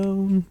said,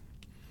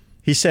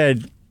 he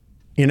said,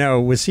 with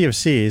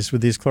CFCs,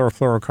 with these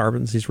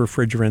chlorofluorocarbons, these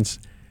refrigerants,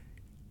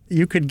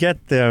 you could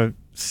get the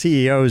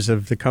CEOs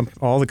of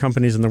all the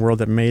companies in the world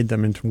that made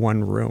them into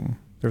one room.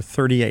 There are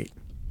 38.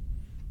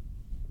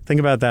 Think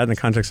about that in the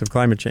context of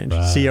climate change.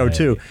 Right,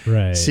 CO2.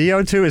 Right.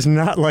 CO2 is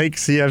not like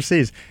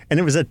CFCs. And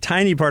it was a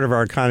tiny part of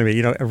our economy,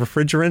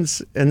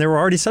 refrigerants, and there were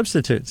already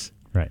substitutes.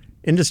 Right.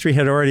 Industry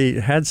had already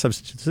had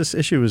substitutes. This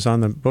issue was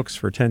on the books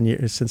for 10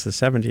 years, since the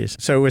 70s.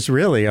 So it was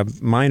really a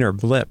minor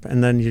blip.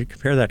 And then you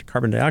compare that to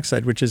carbon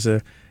dioxide, which is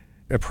a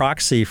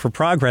proxy for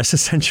progress,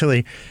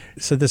 essentially.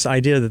 So this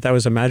idea that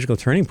was a magical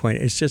turning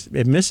point,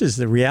 it misses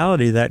the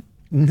reality that,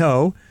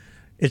 no,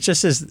 it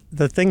just is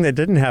the thing that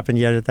didn't happen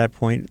yet at that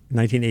point,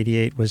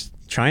 1988, was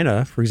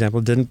China, for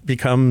example, didn't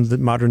become the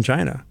modern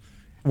China.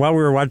 While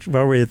we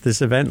were at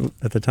this event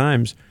at the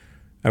Times,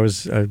 I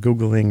was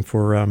Googling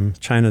for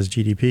China's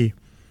GDP.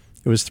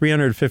 It was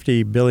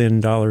 $350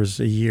 billion a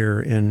year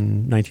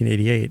in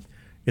 1988.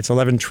 It's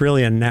 $11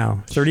 trillion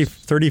now,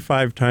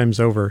 35 times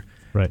over.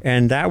 Right.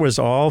 And that was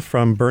all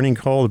from burning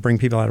coal to bring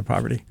people out of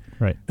poverty.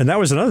 Right. And that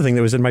was another thing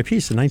that was in my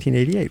piece in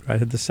 1988. I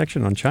had this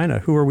section on China.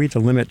 Who are we to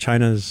limit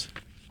China's,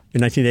 in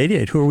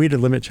 1988, who are we to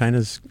limit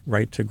China's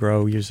right to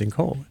grow using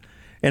coal?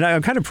 And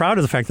I'm kind of proud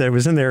of the fact that it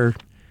was in there,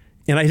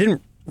 and I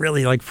didn't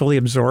really fully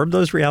absorb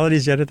those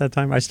realities yet at that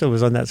time. I still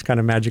was on that kind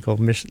of magical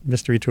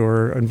mystery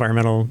tour,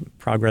 environmental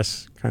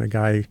progress kind of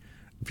guy,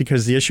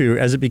 because the issue,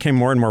 as it became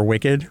more and more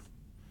wicked,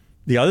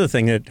 the other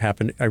thing that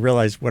happened, I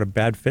realized what a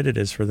bad fit it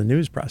is for the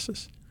news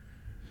process.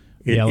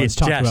 Let's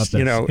talk about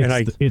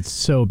this. It's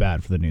so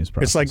bad for the news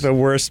process. It's like the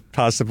worst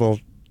possible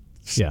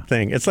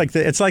thing. It's like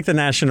the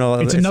national.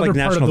 It's another like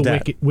part national of the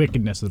debt.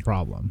 wickedness of the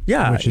problem.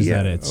 Yeah, which is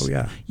that it's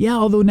yeah.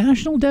 Although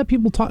national debt,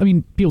 people talk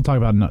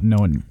about no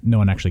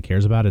one actually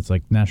cares about it. It's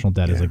like national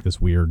debt is like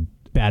this weird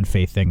bad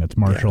faith thing that's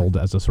marshaled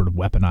as a sort of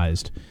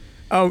weaponized.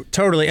 Oh,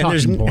 totally.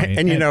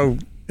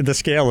 And the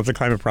scale of the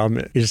climate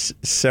problem is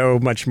so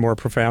much more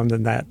profound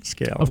than that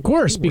scale. Of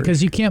course,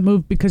 because you can't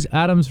move because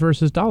atoms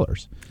versus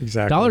dollars.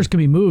 Exactly. Dollars can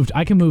be moved.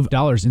 I can move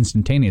dollars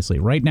instantaneously.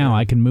 Right now,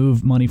 I can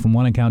move money from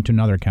one account to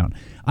another account.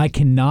 I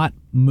cannot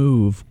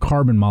move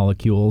carbon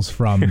molecules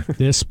from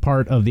this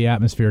part of the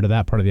atmosphere to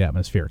that part of the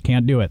atmosphere.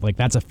 Can't do it.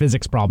 That's a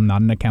physics problem,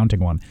 not an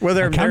accounting one. Well,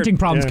 accounting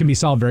problems can be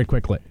solved very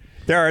quickly.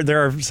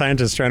 There are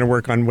scientists trying to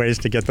work on ways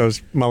to get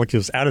those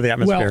molecules out of the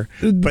atmosphere,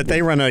 but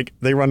they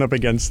run up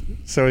against.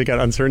 So we got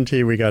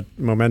uncertainty, we got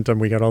momentum,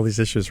 we got all these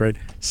issues, right?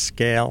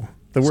 Scale.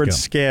 The word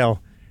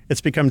scale.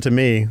 It's become to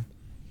me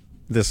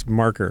this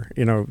marker.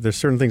 There's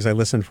certain things I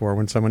listen for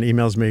when someone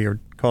emails me or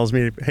calls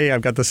me. Hey,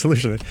 I've got the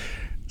solution.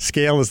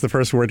 Scale is the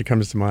first word that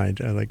comes to mind.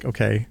 I'm like,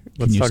 okay,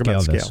 let's talk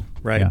about scale,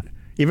 right? Yeah.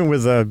 Even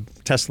with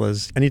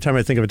Teslas, anytime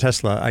I think of a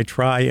Tesla, I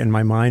try in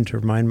my mind to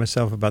remind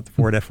myself about the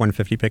Ford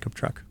F-150 pickup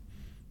truck.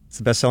 It's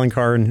the best-selling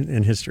car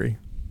in history,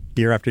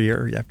 year after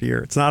year after year.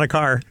 It's not a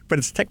car, but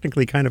it's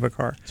technically kind of a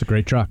car. It's a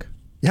great truck.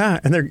 Yeah,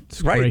 and they're It's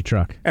a great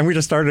truck. And we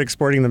just started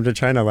exporting them to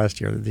China last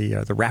year.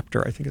 The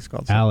Raptor, I think it's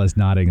called. Al is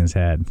nodding his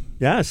head.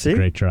 Yeah, see?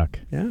 Great truck.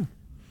 Yeah.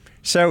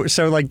 So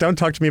like, don't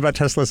talk to me about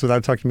Teslas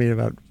without talking to me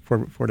about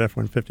Ford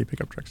F-150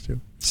 pickup trucks too.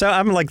 So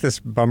I'm like this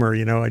bummer,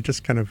 I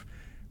just kind of,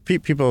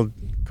 people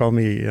call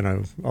me,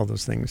 all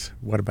those things,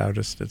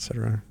 whataboutist, et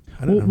cetera.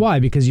 I don't know. Why?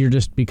 Because you're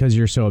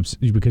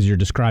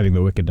describing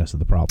the wickedness of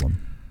the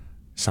problem.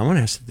 Someone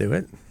has to do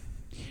it.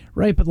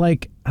 Right, but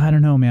like, I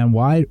don't know, man.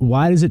 Why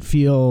does it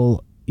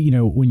feel,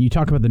 when you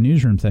talk about the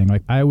newsroom thing,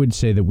 like I would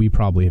say that we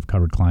probably have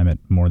covered climate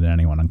more than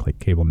anyone on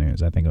cable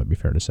news. I think it would be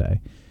fair to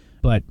say.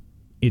 But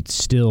it's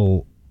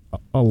still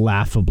a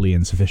laughably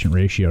insufficient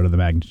ratio to the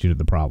magnitude of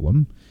the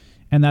problem.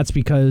 And that's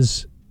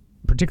because,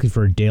 particularly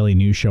for a daily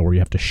news show where you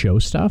have to show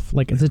stuff,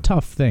 like it's a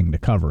tough thing to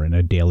cover in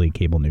a daily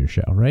cable news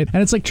show, right?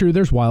 And it's like true,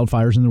 there's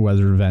wildfires and the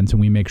weather events, and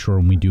we make sure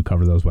when we do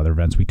cover those weather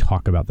events, we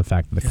talk about the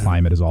fact that the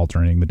climate is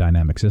altering the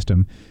dynamic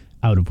system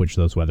out of which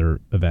those weather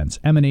events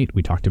emanate.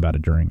 We talked about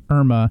it during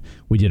Irma.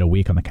 We did a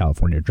week on the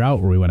California drought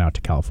where we went out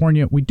to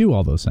California. We do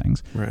all those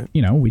things. Right.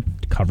 We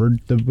covered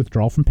the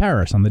withdrawal from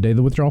Paris on the day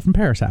the withdrawal from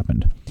Paris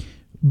happened.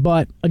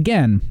 But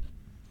again,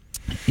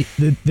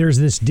 there's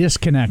this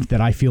disconnect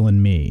that I feel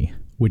in me,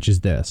 which is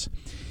this.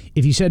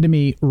 If you said to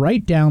me,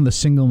 write down the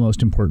single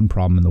most important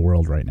problem in the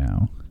world right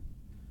now,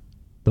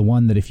 the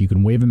one that if you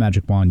can wave a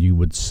magic wand you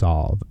would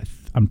solve,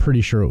 I'm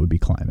pretty sure it would be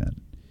climate.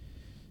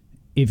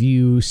 If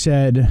you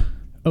said,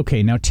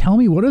 okay, now tell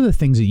me what are the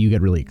things that you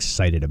get really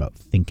excited about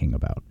thinking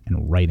about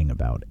and writing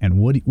about, and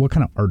what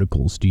kind of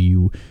articles do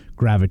you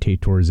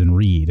gravitate towards and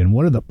read, and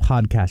what are the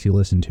podcasts you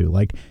listen to?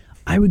 Like,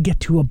 I would get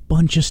to a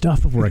bunch of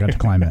stuff before I got to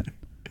climate.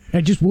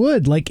 I just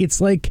would.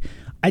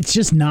 It's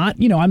just not,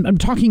 I'm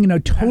talking in a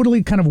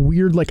totally kind of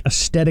weird, like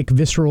aesthetic,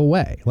 visceral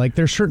way. Like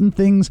there's certain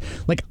things,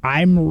 like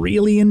I'm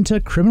really into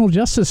criminal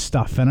justice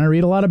stuff and I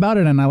read a lot about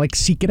it and I like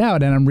seek it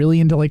out, and I'm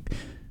really into like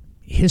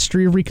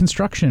history of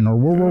Reconstruction or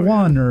World War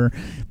I or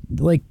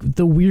like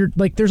the weird,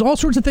 like there's all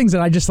sorts of things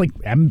that I just like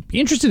am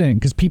interested in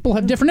because people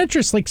have different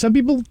interests. Like some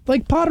people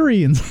like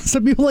pottery and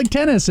some people like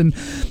tennis,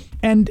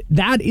 and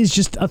that is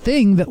just a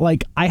thing that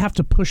like I have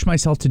to push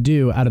myself to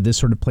do out of this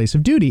sort of place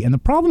of duty. And the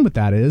problem with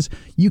that is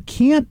you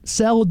can't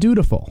sell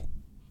dutiful.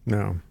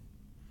 No.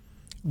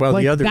 Well,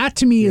 like, that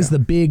to me is the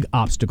big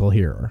obstacle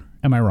here.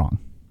 Am I wrong?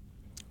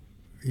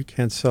 You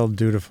can't sell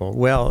dutiful.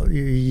 Well,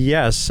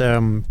 yes.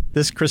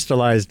 This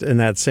crystallized in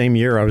that same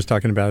year I was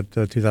talking about,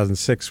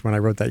 2006, when I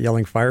wrote that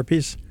Yelling Fire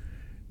piece.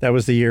 That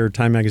was the year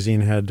Time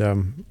magazine had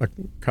a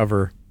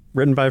cover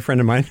written by a friend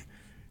of mine,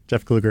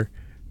 Jeff Kluger.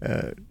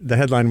 The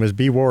headline was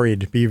 "Be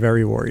worried, be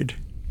very worried,"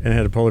 and it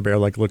had a polar bear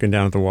like looking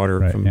down at the water.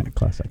 Right,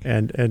 classic.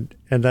 And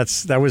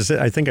that was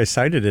I think I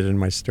cited it in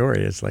my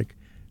story. It's like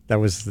that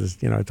was this,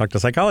 I talked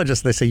to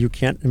psychologists. They say you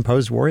can't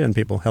impose worry on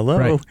people.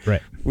 Hello,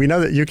 right. We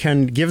know that you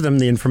can give them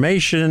the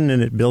information,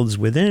 and it builds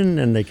within,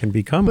 and they can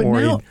become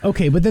worried.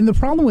 But then the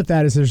problem with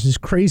that is there's this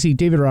crazy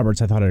David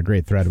Roberts. I thought had a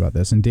great thread about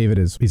this, and David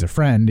he's a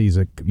friend. He's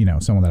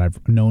someone that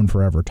I've known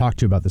forever, talked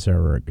to about this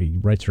era. He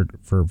writes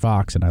for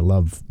Vox, and I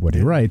love what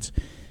he writes.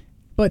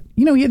 But,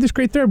 he had this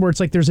great thread where it's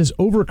like there's this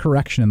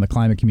overcorrection in the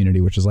climate community,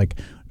 which is like,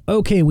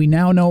 okay, we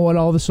now know what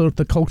all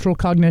the cultural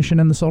cognition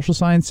and the social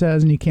science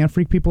says, and you can't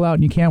freak people out,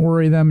 and you can't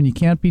worry them, and you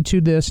can't be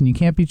too this, and you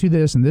can't be too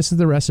this, and this is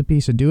the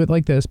recipe, so do it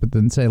like this, but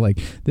then say, like,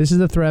 this is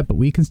the threat, but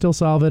we can still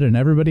solve it, and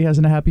everybody has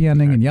a happy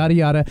ending, and yada,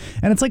 yada.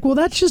 And it's like, well,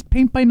 that's just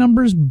paint by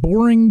numbers,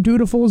 boring,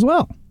 dutiful as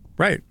well.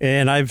 Right.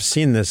 And I've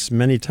seen this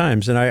many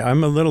times, and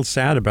I'm a little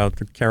sad about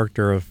the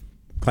character of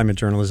climate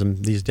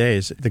journalism these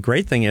days. The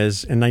great thing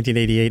is in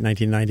 1988,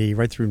 1990,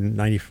 right through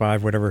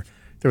 95, whatever,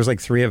 there was like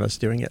 3 of us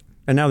doing it.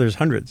 And now there's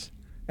hundreds.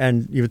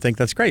 And you would think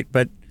that's great.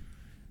 But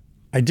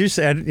I do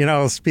say,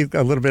 I'll speak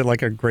a little bit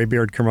like a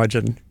graybeard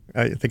curmudgeon.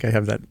 I think I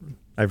have that.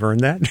 I've earned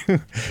that,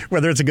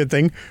 whether it's a good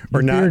thing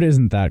or not. Your beard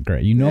isn't that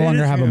great. You no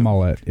longer have a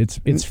mullet. It's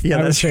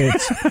I'd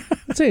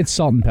say it's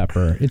salt and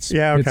pepper. It's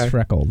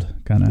freckled,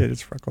 kind of. It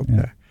is freckled,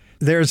 yeah.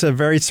 There's a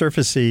very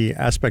surfacey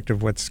aspect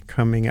of what's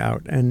coming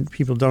out, and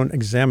people don't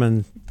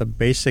examine the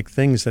basic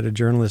things that a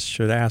journalist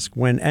should ask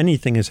when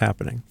anything is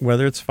happening,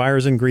 whether it's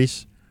fires in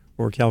Greece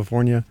or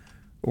California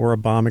or a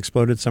bomb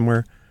exploded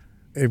somewhere.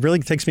 It really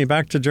takes me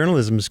back to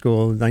journalism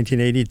school in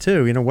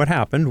 1982. What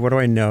happened? What do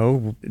I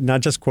know?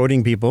 Not just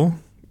quoting people,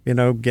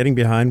 getting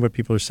behind what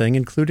people are saying,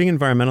 including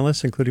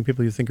environmentalists, including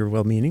people you think are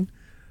well-meaning,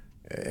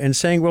 and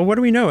saying, well, what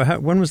do we know?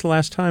 When was the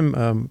last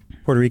time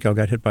Puerto Rico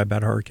got hit by a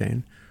bad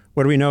hurricane?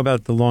 What do we know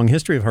about the long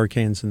history of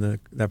hurricanes in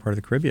that part of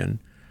the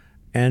Caribbean?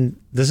 And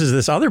this is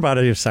this other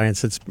body of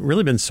science that's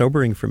really been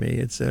sobering for me.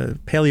 It's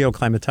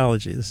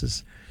paleoclimatology. This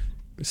is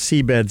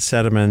seabed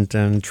sediment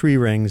and tree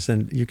rings,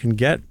 and you can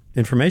get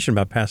information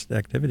about past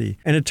activity.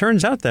 And it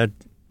turns out that,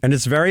 and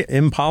it's very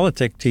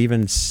impolitic to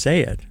even say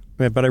it,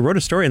 but I wrote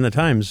a story in the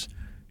Times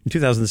in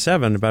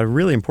 2007 about a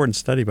really important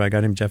study by a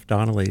guy named Jeff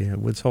Donnelly at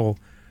Woods Hole.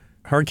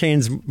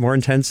 Hurricanes more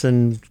intense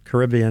in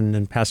Caribbean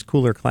and past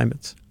cooler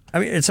climates. I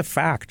mean, it's a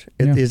fact.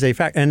 It is a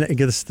fact. And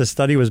the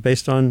study was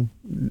based on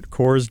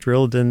cores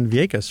drilled in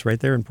Vieques right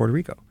there in Puerto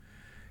Rico.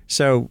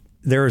 So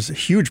there's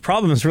huge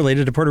problems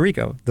related to Puerto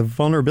Rico. The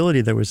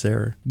vulnerability that was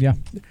there. Yeah.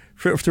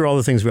 Through all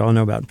the things we all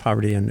know about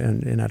poverty and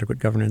inadequate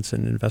governance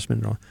and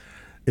investment and all,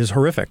 is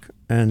horrific.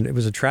 And it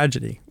was a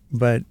tragedy.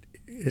 But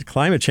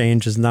climate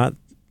change is not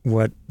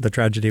what the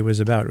tragedy was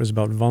about. It was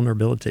about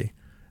vulnerability.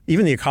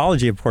 Even the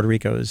ecology of Puerto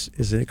Rico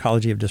is an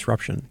ecology of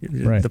disruption.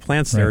 Right. The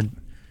plants there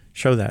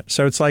show that.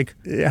 So it's like,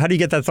 how do you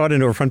get that thought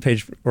into a front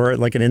page or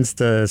like an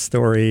Insta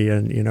story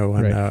and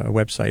on a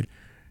website?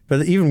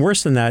 But even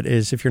worse than that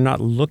is if you're not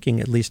looking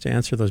at least to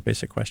answer those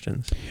basic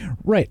questions.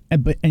 Right.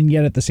 And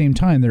yet at the same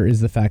time, there is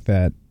the fact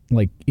that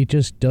like it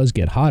just does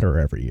get hotter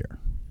every year.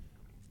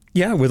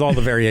 Yeah, with all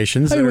the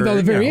variations. With all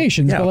the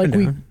variations,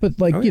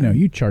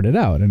 you chart it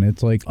out, and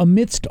it's like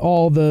amidst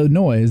all the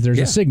noise, there's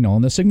a signal,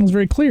 and the signal's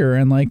very clear.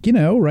 And like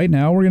right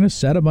now we're going to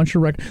set a bunch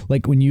of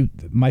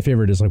my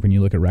favorite is like when you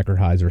look at record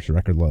highs versus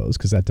record lows,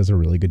 because that does a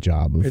really good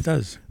job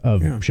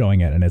of showing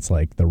it. And it's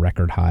like the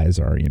record highs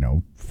are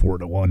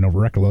 4-1 over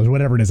record lows,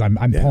 whatever it is. I'm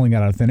pulling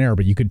that out of thin air,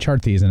 but you could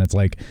chart these, and it's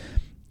like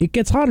it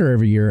gets hotter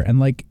every year, and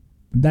like.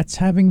 That's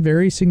having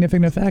very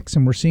significant effects,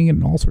 and we're seeing it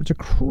in all sorts of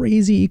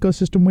crazy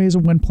ecosystem ways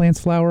of when plants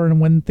flower and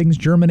when things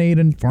germinate,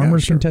 and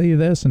farmers can tell you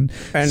this. And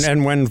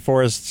when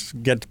forests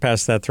get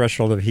past that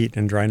threshold of heat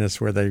and dryness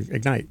where they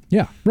ignite.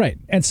 Yeah, right.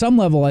 At some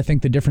level, I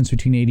think the difference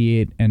between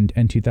 88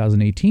 and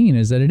 2018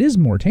 is that it is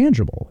more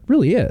tangible. It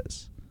really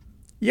is.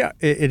 Yeah,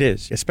 it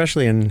is,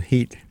 especially in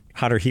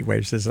hotter heat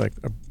waves. Is like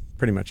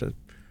pretty much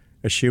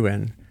a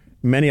shoe-in.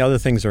 Many other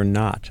things are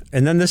not.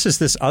 And then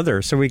this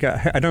other. So we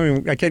got,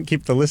 I can't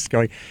keep the list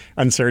going.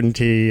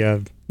 Uncertainty,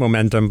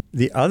 momentum.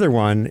 The other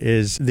one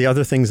is the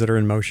other things that are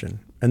in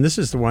motion. And this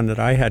is the one that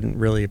I hadn't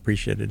really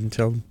appreciated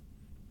until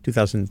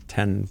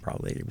 2010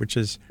 probably, which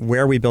is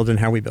where we build and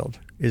how we build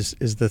is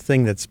the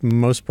thing that's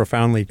most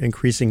profoundly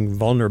increasing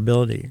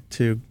vulnerability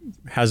to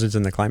hazards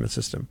in the climate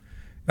system.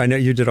 I know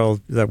you did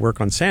all that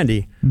work on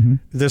Sandy. Mm-hmm.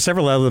 There's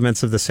several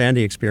elements of the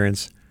Sandy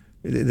experience.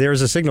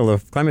 There's a signal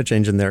of climate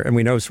change in there. And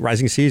we know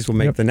rising seas will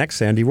make the next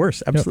Sandy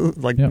worse.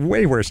 Absolutely,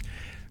 way worse.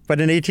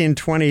 But in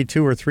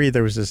 1822 or 3,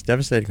 there was this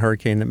devastating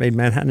hurricane that made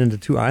Manhattan into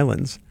 2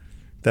 islands.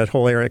 That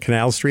whole area,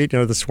 Canal Street,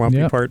 the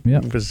swampy part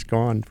was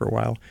gone for a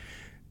while.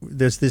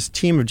 There's this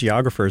team of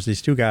geographers,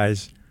 these 2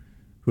 guys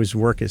whose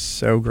work is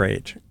so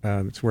great.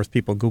 It's worth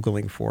people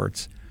Googling for.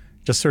 It's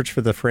just search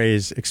for the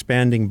phrase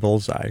expanding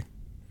bullseye.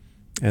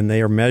 And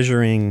they are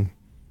measuring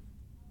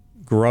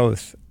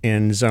growth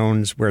in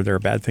zones where there are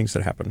bad things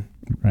that happen.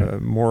 Right.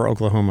 More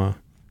Oklahoma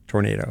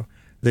tornado.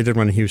 They did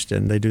one in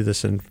Houston. They do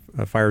this in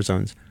fire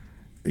zones.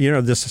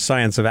 This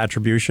science of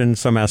attribution,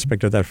 some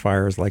aspect of that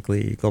fire is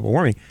likely global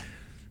warming.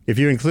 If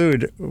you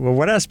include,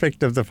 what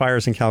aspect of the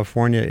fires in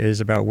California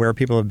is about where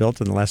people have built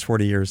in the last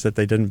 40 years that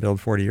they didn't build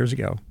 40 years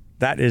ago?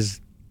 That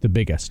is the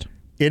biggest.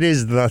 It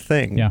is the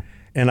thing. Yeah.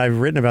 And I've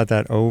written about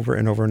that over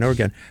and over and over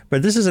again.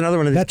 But this is another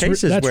one of these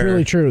cases that's where...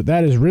 really true.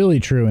 That is really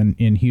true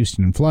in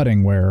Houston and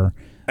flooding, where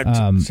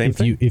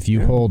if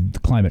you hold the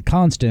climate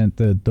constant,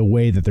 the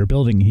way that they're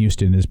building in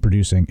Houston is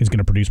going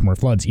to produce more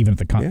floods, even if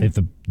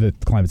the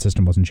climate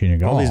system wasn't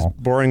changing at all. All these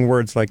boring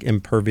words like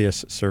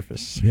impervious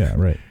surface. Yeah,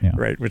 right. Yeah.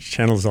 Right, which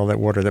channels all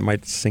that water that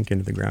might sink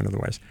into the ground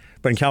otherwise.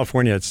 But in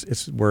California,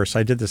 it's worse.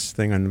 I did this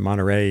thing on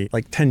Monterey.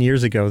 Like 10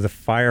 years ago, the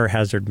fire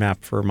hazard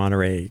map for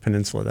Monterey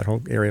Peninsula, that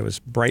whole area was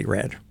bright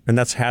red. And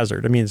that's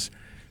hazard. It means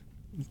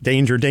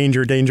danger,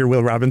 danger, danger,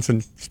 Will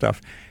Robinson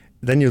stuff.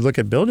 Then you look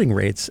at building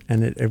rates,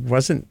 and it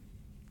wasn't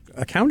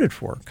accounted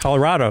for.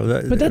 Colorado.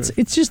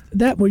 It's just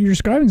that what you're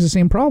describing is the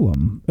same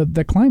problem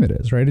that climate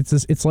is, right?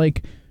 It's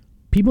like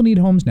people need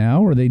homes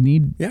now, or they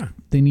need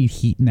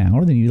heat now,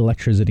 or they need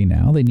electricity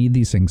now. They need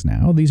these things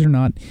now. These are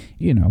not,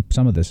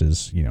 some of this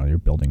is, you're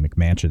building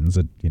McMansions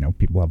that,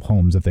 people have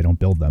homes if they don't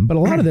build them. But a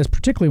lot of this,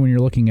 particularly when you're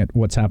looking at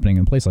what's happening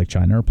in a place like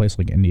China or a place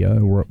like India,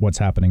 or what's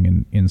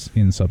happening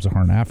in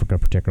sub-Saharan Africa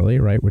particularly,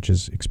 right, which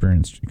has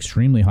experienced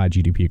extremely high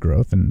GDP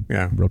growth and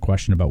real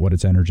question about what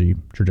its energy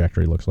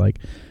trajectory looks like.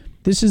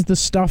 This is the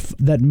stuff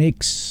that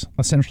makes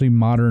essentially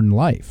modern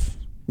life.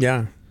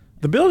 Yeah.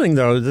 The building,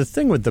 though, the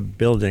thing with the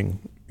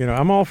building...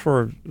 I'm all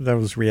for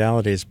those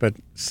realities, but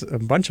a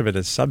bunch of it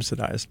is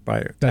subsidized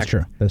by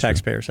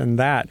taxpayers. True. And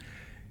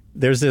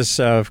there's this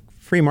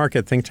free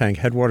market think tank,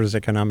 Headwaters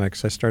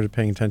Economics. I started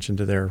paying attention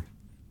to their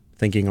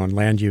thinking on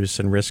land use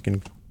and risk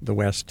in the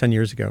West 10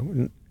 years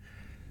ago.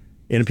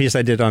 In a piece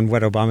I did on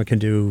what Obama can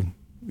do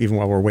even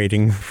while we're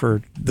waiting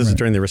for, this is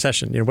during the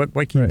recession.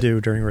 What can you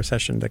do during a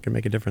recession that can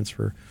make a difference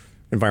for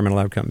environmental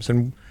outcomes?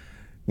 And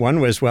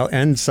one was, flood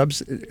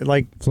insurance.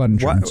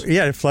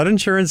 Flood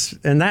insurance.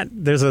 And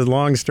there's a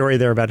long story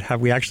there about how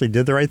we actually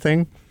did the right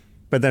thing,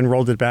 but then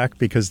rolled it back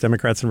because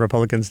Democrats and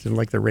Republicans didn't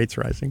like their rates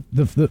rising.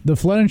 The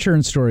flood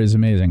insurance story is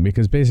amazing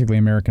because basically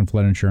American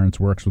flood insurance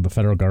works with the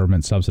federal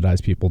government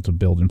subsidize people to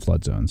build in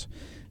flood zones.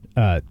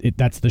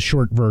 That's the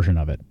short version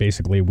of it.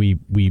 Basically,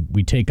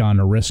 we take on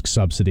a risk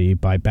subsidy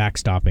by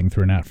backstopping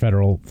through a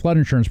federal flood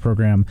insurance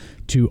program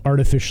to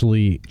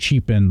artificially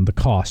cheapen the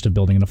cost of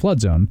building in a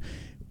flood zone.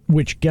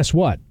 Which, guess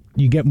what?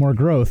 you get more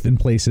growth in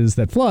places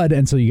that flood,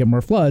 and so you get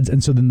more floods,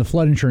 and so then the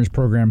flood insurance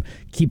program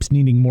keeps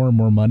needing more and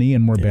more money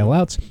and more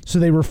bailouts. So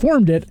they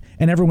reformed it,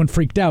 and everyone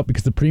freaked out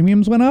because the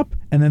premiums went up,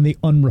 and then they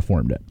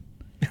unreformed it.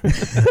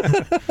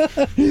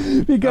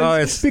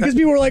 because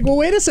people were like, well,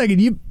 wait a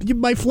second,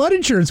 my flood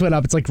insurance went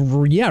up. It's like,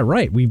 yeah,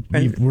 right. We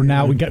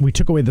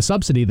took away the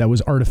subsidy that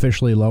was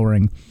artificially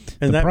lowering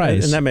the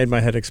price, and that made my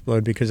head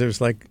explode because it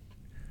was like,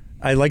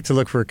 I like to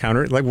look for a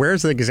counter. Like,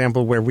 where's the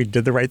example where we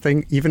did the right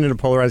thing, even in a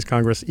polarized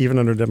Congress, even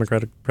under a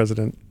Democratic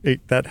president?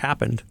 That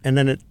happened, and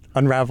then it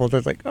unraveled.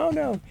 It's like, oh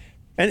no,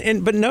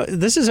 but no.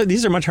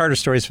 These are much harder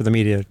stories for the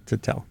media to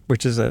tell,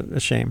 which is a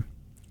shame.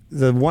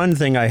 The one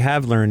thing I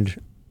have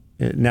learned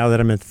now that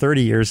I'm at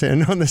 30 years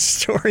in on this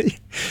story,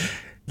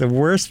 the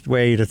worst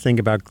way to think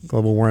about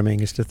global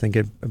warming is to think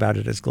about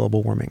it as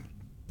global warming,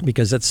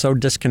 because it's so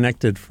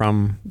disconnected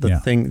from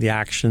the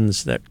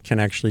actions that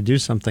can actually do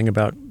something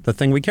about the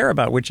thing we care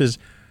about, which is,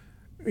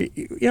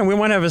 we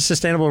want to have a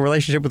sustainable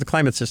relationship with the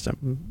climate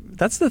system.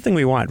 That's the thing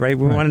we want, right?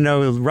 We want to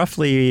know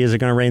roughly, is it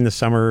going to rain this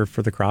summer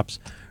for the crops?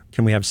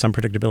 Can we have some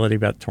predictability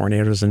about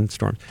tornadoes and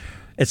storms,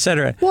 et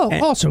cetera? Well,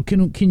 also,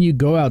 can you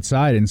go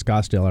outside in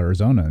Scottsdale,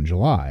 Arizona in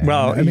July?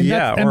 Well,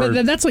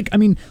 that's like, I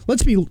mean,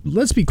 let's be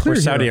clear. Or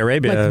Saudi here.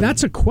 Arabia. Like,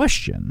 that's a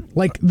question.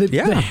 Like the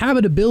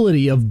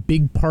habitability of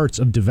big parts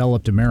of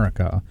developed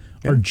America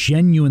are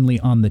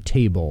genuinely on the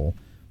table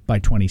by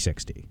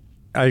 2060.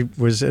 I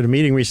was at a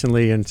meeting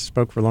recently and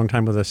spoke for a long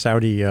time with a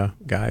Saudi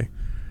guy,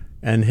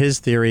 and his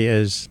theory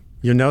is,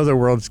 the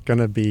world's going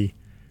to be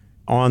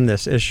on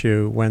this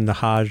issue when the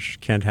Hajj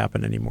can't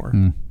happen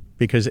anymore.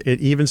 Because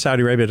even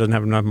Saudi Arabia doesn't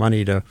have enough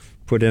money to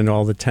put in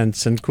all the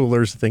tents and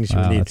coolers and things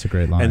you need. That's a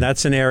great line. And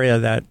that's an area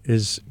that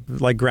is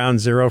like ground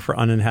zero for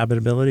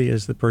uninhabitability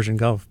is the Persian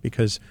Gulf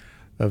because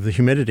of the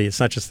humidity. It's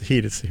not just the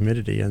heat, it's the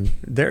humidity. And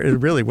it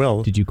really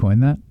will. Did you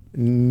coin that?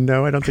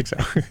 No, I don't think so.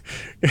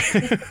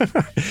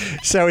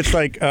 So it's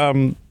like,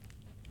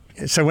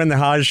 so when the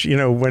Hajj,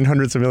 when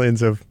hundreds of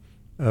millions of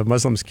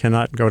Muslims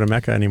cannot go to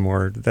Mecca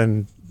anymore,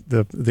 then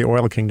the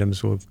oil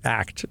kingdoms will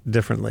act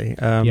differently.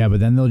 But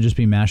then they'll just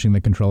be mashing the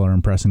controller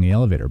and pressing the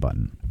elevator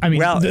button. I mean,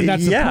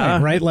 that's the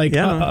point, right? Like,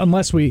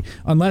 unless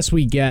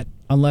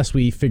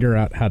we figure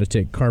out how to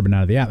take carbon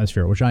out of the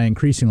atmosphere, which I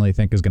increasingly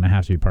think is going to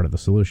have to be part of the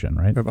solution,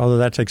 right? Although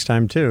that takes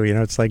time too.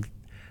 It's like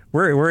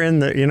we're in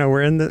the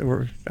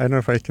I don't know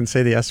if I can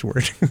say the S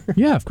word.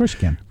 Yeah, of course you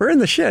can. We're in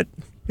the shit.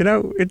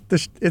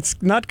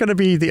 It's not going to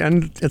be the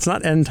end. It's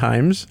not end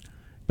times.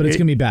 But it's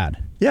going to be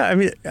bad. Yeah, I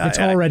mean... It's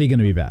already going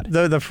to be bad.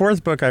 The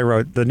fourth book I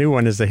wrote, the new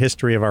one, is the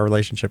history of our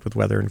relationship with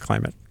weather and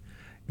climate.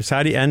 It's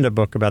how do you end a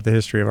book about the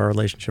history of our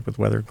relationship with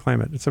weather and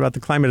climate? It's about the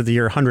climate of the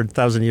year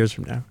 100,000 years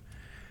from now.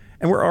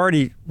 And we're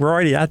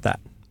already at that.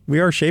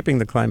 We are shaping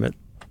the climate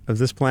of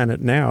this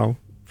planet now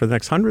for the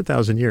next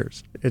 100,000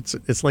 years.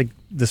 It's like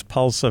this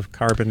pulse of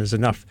carbon is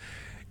enough.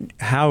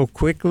 How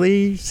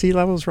quickly sea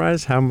levels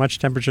rise, how much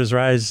temperatures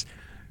rise,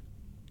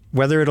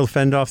 whether it'll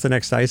fend off the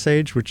next ice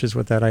age, which is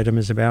what that item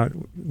is about,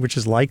 which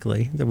is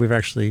likely that we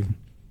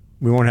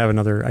won't have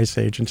another ice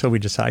age until we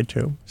decide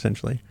to,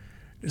 essentially.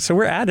 So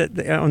we're at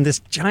it on this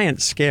giant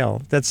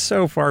scale that's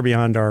so far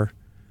beyond our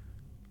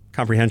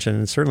comprehension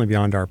and certainly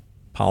beyond our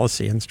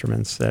policy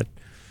instruments that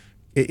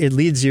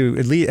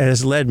it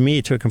has led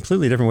me to a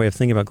completely different way of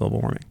thinking about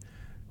global warming,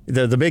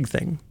 the big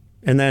thing.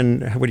 And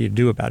then what do you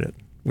do about it,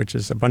 which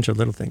is a bunch of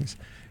little things.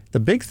 The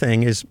big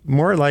thing is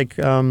more like...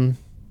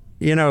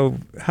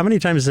 how many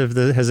times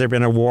has there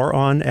been a war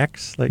on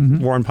X, like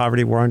war on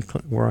poverty, war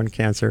on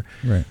cancer?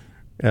 Right.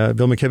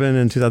 Bill McKibben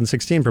in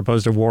 2016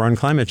 proposed a war on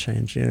climate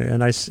change,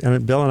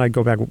 and Bill and I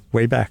go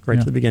way back, right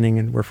to the beginning,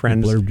 and we're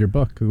friends. You blurbed your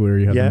book where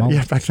you have them all.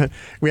 Yeah, back then.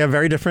 We have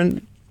very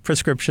different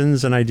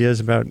prescriptions and ideas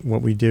about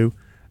what we do,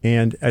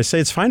 and I say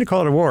it's fine to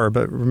call it a war,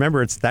 but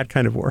remember, it's that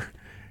kind of war.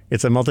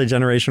 It's a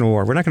multi-generational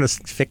war. We're not going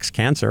to fix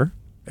cancer,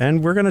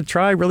 and we're going to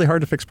try really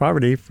hard to fix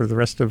poverty for the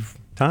rest of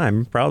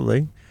time,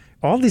 probably.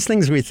 All these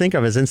things we think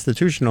of as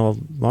institutional,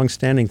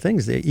 long-standing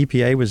things. The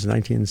EPA was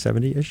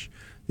 1970-ish.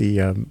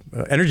 The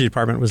Energy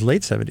Department was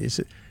late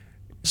 70s.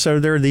 So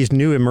there are these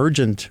new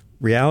emergent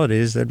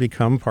realities that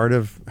become part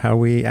of how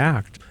we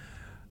act.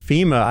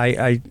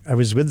 FEMA, I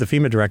was with the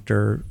FEMA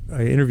director.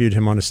 I interviewed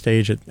him on a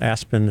stage at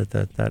Aspen at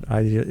that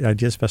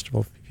Ideas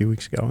Festival a few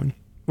weeks ago. And,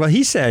 well,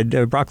 he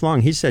said, Brock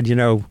Long, he said,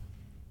 in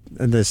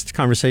this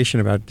conversation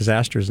about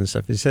disasters and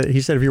stuff, he said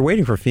if you're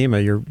waiting for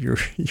FEMA,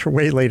 you're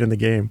way late in the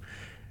game.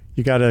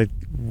 You got to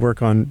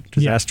work on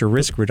disaster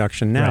risk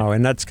reduction now. Right.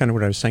 And that's kind of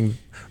what I was saying.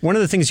 One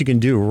of the things you can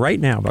do right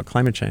now about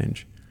climate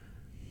change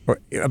or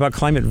about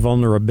climate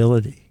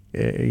vulnerability,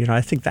 I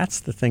think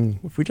that's the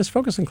thing. If we just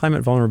focus on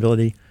climate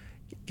vulnerability,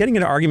 getting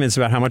into arguments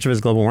about how much of it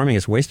is global warming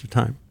is a waste of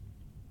time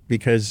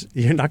because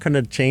you're not going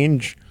to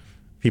change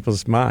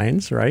people's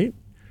minds, right?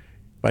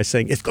 By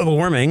saying it's global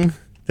warming,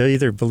 they'll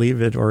either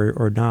believe it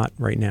or not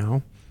right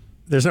now.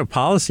 There's no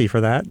policy for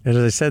that. As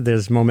I said,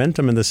 there's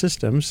momentum in the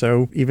system.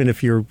 So even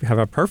if you have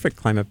a perfect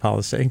climate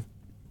policy,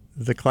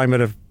 the climate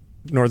of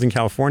Northern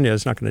California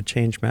is not going to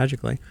change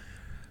magically.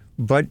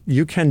 But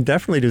you can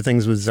definitely do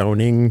things with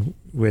zoning,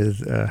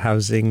 with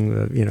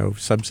housing,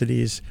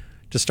 subsidies,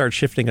 to start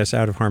shifting us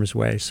out of harm's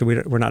way. So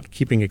we're not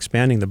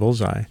expanding the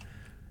bullseye.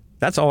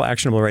 That's all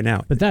actionable right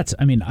now. But that's,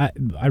 I mean,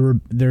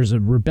 there's a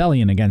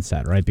rebellion against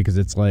that, right? Because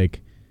it's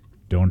like,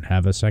 don't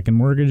have a second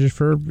mortgage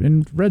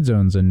in red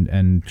zones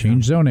and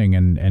change zoning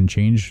and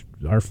change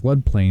our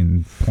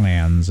floodplain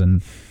plans.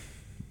 And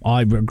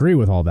I agree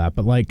with all that.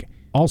 But like,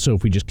 also,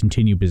 if we just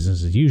continue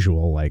business as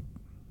usual, like,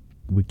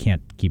 we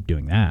can't keep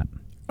doing that.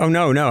 Oh,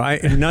 no.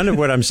 None of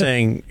what I'm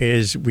saying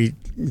is we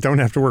don't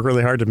have to work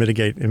really hard to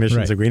mitigate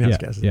emissions of greenhouse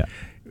gases. Yeah.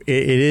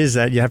 It is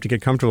that you have to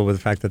get comfortable with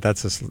the fact that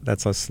that's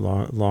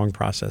a long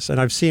process. And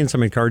I've seen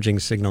some encouraging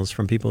signals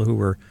from people who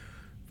were,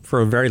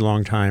 for a very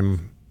long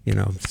time,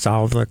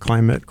 solve the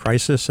climate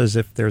crisis as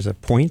if there's a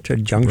point, a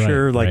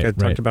juncture, I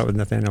talked about with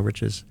Nathaniel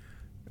Rich's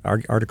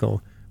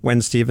article.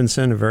 Wen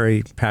Stevenson, a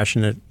very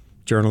passionate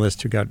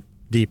journalist who got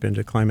deep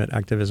into climate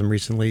activism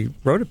recently,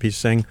 wrote a piece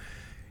saying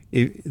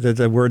that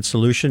the word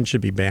solution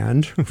should be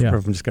banned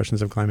from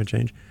discussions of climate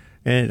change.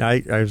 And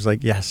I was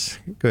like, yes,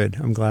 good.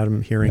 I'm glad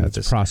I'm hearing this.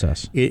 It's a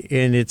process.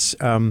 And it's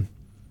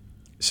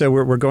so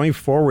we're going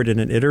forward in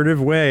an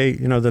iterative way.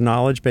 The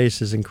knowledge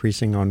base is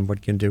increasing on what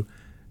you can do.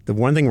 The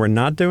one thing we're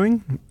not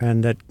doing,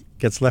 and that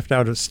gets left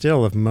out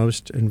of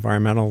most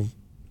environmental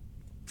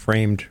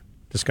framed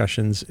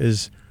discussions,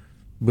 is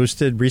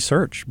boosted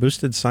research,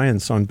 boosted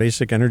science on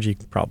basic energy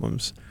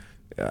problems.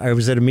 I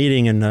was at a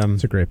meeting and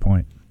that's a great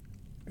point.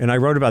 And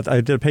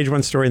I did a page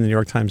one story in the New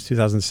York Times,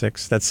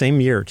 2006. That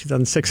same year,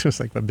 2006 was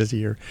like a busy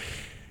year.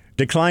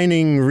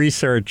 Declining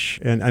research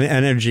and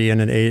energy in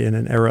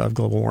an era of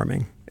global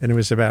warming. And it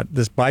was about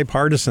this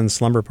bipartisan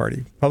slumber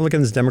party.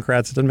 Republicans,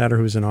 Democrats, it doesn't matter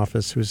who's in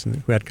office, who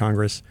had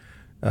Congress.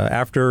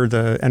 After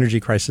the energy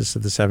crisis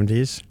of the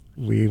 70s,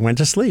 we went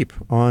to sleep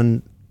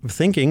on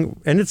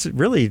thinking, and it's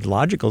really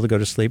logical to go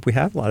to sleep. We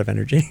have a lot of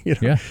energy,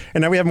 and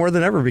now we have more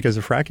than ever because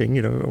of fracking,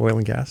 oil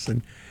and gas.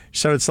 And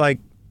so it's like,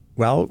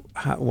 well,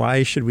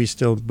 why should we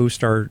still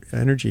boost our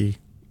energy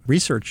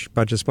research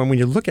budgets when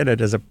you look at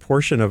it as a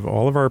portion of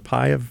all of our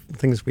pie of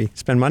things we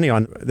spend money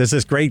on? There's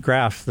this great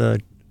graph,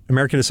 the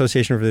American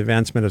Association for the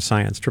Advancement of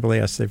Science,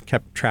 AAAS. They've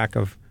kept track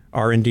of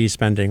R&D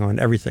spending on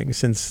everything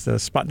since the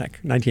Sputnik,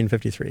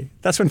 1953.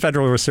 That's when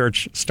federal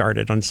research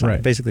started on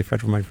science, basically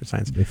federal money for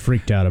science. They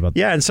freaked out about that.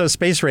 Yeah, and so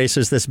space race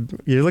is this,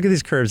 you look at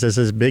these curves, there's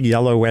this big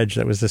yellow wedge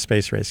that was the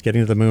space race,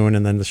 getting to the moon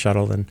and then the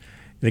shuttle, and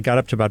it got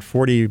up to about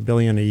 $40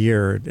 billion a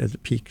year at the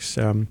peaks.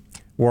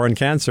 War on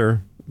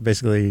cancer,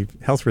 basically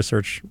health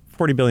research,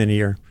 $40 billion a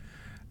year.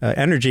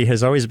 Energy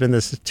has always been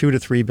this $2 to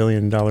 $3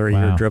 billion a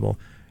year dribble.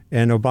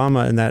 And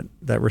Obama and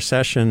that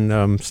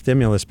recession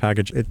stimulus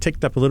package, it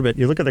ticked up a little bit.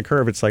 You look at the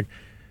curve, it's like,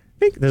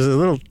 think there's a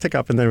little tick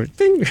up and then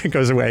it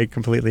goes away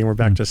completely and we're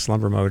back to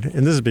slumber mode.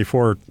 And this is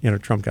before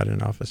Trump got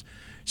in office.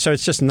 So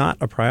it's just not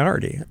a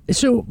priority.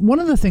 So one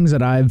of the things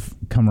that I've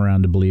come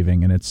around to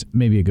believing, and it's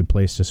maybe a good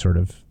place to sort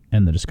of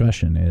end the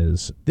discussion,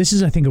 is this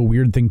is, I think, a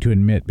weird thing to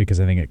admit because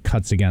I think it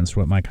cuts against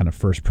what my kind of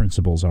first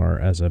principles are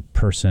as a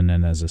person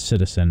and as a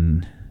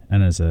citizen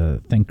and as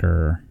a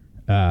thinker,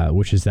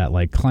 which is that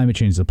like climate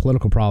change is a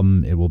political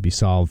problem. It will be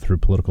solved through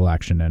political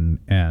action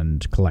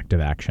and collective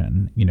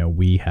action.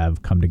 We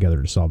have come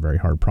together to solve very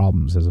hard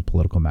problems as a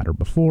political matter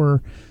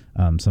before.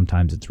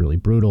 Sometimes it's really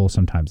brutal.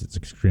 Sometimes it's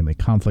extremely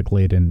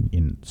conflict-laden.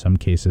 In some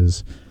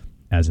cases,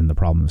 as in the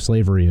problem of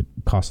slavery, it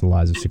cost the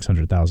lives of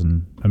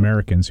 600,000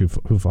 Americans who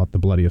fought the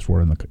bloodiest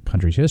war in the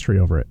country's history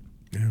over it.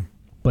 Yeah.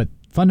 But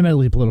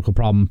fundamentally, a political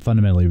problem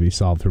fundamentally will be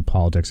solved through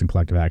politics and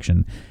collective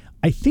action.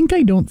 I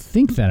don't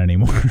think that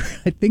anymore.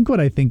 I think what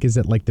I think is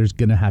that like there's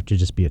going to have to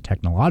just be a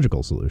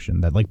technological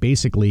solution that like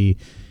basically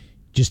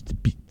just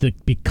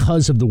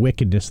because of the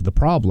wickedness of the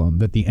problem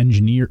that the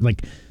engineer,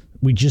 like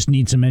we just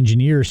need some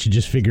engineers to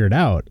just figure it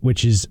out,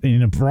 which is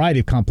in a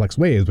variety of complex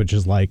ways, which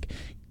is like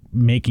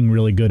making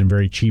really good and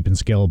very cheap and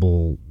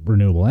scalable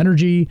renewable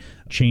energy,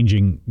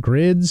 changing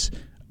grids,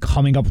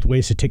 coming up with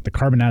ways to take the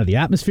carbon out of the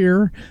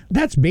atmosphere.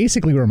 That's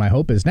basically where my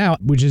hope is now,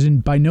 which is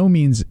by no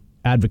means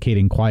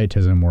advocating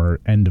quietism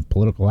or end of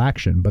political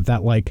action, but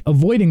that like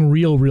avoiding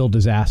real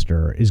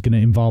disaster is going to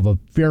involve a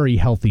very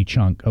healthy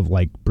chunk of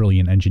like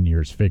brilliant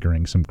engineers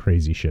figuring some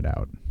crazy shit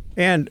out.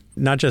 And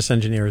not just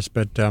engineers,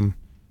 but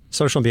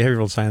social and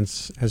behavioral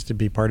science has to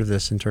be part of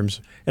this in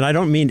terms, and I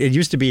don't mean, it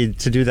used to be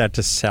to do that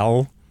to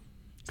sell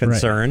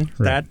concern.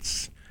 Right.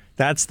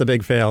 That's the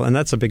big fail, and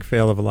that's a big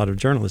fail of a lot of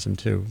journalism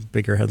too.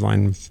 Bigger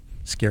headline,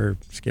 scary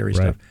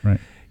stuff. Right.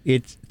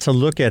 It's to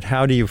look at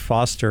how do you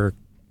foster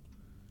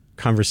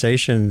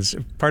conversations.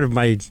 I'm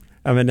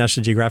at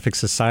National Geographic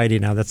Society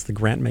now. That's the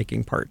grant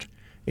making part,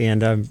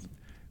 and I've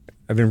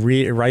been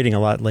writing a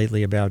lot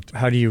lately about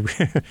how do you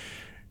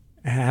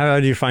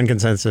find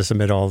consensus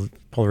amid all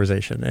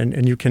polarization,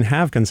 and you can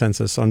have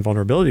consensus on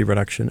vulnerability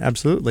reduction.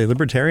 Absolutely,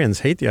 libertarians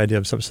hate the idea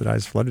of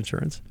subsidized flood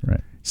insurance.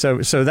 Right.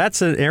 So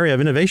that's an area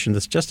of innovation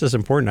that's just as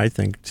important, I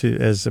think,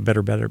 as a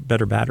better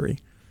battery,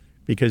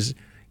 because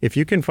if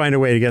you can find a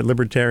way to get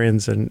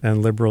libertarians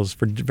and liberals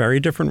for very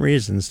different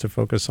reasons to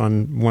focus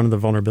on one of the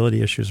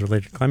vulnerability issues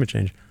related to climate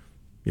change,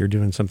 you're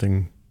doing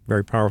something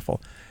very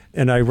powerful.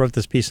 And I wrote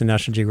this piece in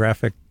National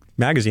Geographic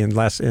magazine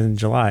in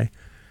July.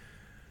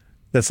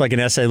 That's like an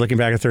essay looking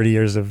back at 30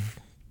 years of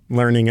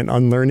learning and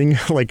unlearning.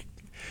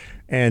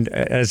 And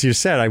as you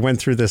said, I went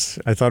through this.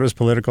 I thought it was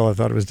political. I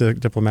thought it was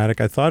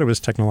diplomatic. I thought it was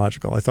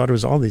technological. I thought it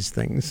was all these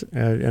things.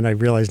 And I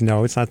realized,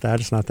 no, it's not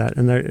that. It's not that.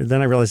 And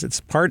then I realized it's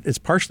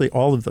partially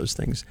all of those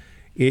things.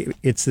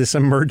 It's this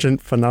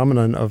emergent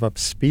phenomenon of a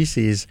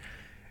species.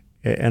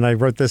 And I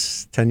wrote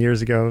this 10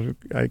 years ago.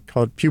 I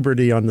call it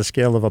puberty on the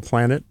scale of a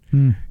planet.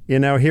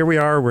 Here we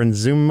are. We're in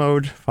zoom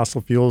mode.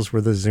 Fossil fuels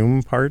were the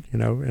zoom part,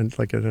 and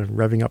like in a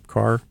revving up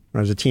car. When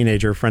I was a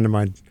teenager, a friend of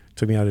mine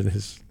took me out in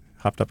his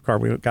hopped up car.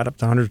 We got up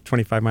to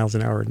 125 miles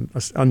an hour in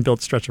an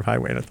unbuilt stretch of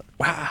highway. And I thought,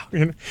 wow.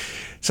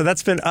 So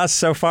that's been us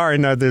so far.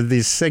 And there are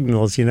these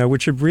signals,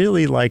 which are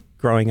really like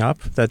growing up,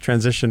 that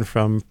transition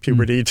from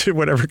puberty to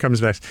whatever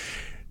comes next.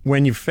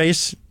 When you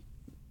face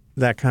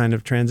that kind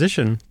of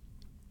transition,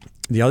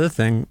 the other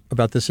thing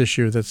about this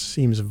issue that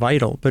seems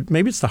vital, but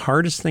maybe it's the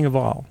hardest thing of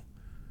all,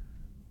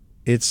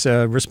 it's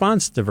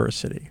response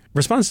diversity.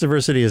 Response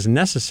diversity is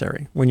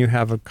necessary when you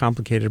have a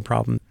complicated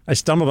problem. I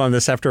stumbled on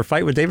this after a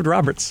fight with David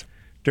Roberts.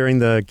 During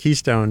the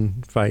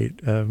Keystone fight,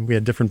 we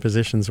had different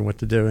positions on what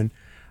to do. And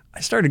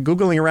I started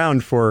Googling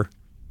around for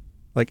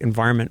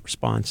environment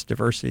response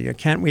diversity.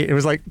 It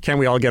was like, can't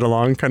we all get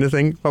along kind of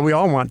thing? But we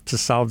all want to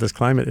solve this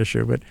climate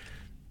issue. But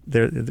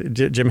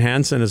Jim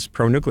Hansen is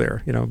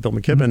pro-nuclear. Bill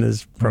McKibben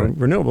is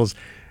pro-renewables.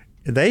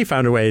 They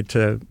found a way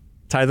to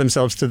tie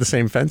themselves to the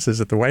same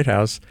fences at the White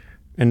House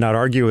and not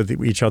argue with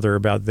each other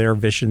about their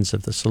visions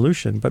of the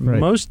solution. But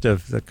most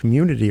of the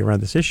community around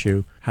this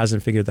issue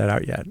hasn't figured that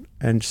out yet.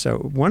 And so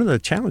one of the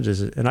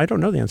challenges, and I don't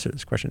know the answer to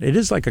this question, it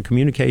is like a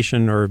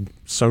communication or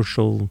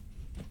social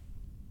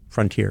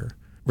frontier.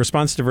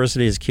 Response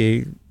diversity is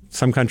key.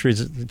 Some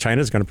countries,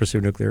 China is going to pursue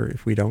nuclear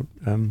if we don't.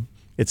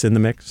 It's in the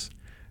mix.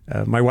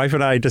 My wife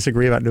and I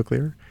disagree about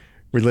nuclear.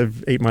 We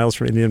live 8 miles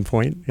from Indian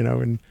Point,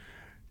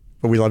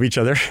 but we love each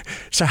other.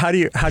 So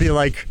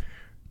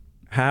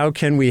how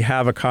can we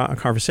have a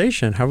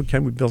conversation? How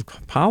can we build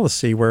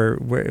policy where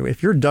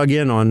if you're dug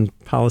in on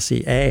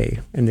policy A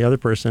and the other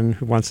person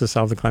who wants to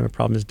solve the climate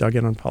problem is dug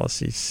in on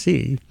policy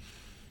C,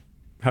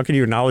 how can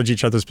you acknowledge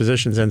each other's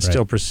positions and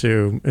still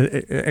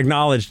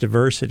acknowledge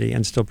diversity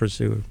and still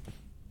pursue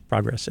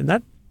progress?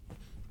 And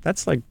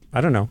that's like,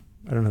 I don't know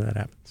how that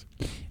happens.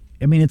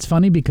 I mean, it's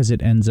funny because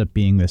it ends up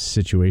being this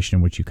situation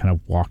in which you kind of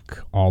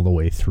walk all the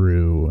way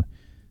through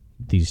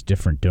these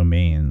different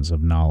domains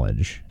of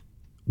knowledge,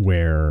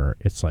 where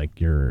it's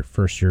like you're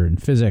in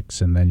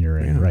physics, and then you're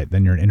in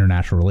then you're in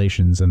international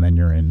relations, and then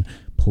you're in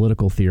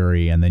political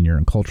theory, and then you're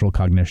in cultural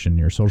cognition,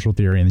 you're social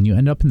theory, and then you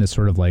end up in this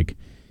sort of like,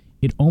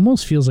 it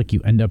almost feels like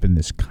you end up in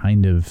this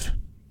kind of,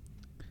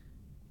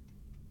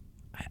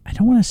 I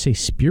don't want to say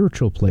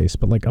spiritual place,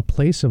 but like a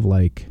place of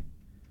like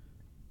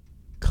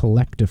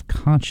collective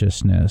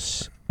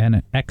consciousness and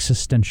an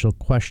existential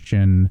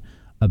question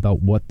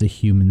about what the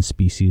human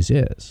species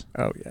is.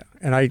 Oh yeah,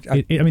 and I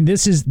mean,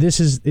 it's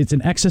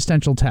an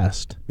existential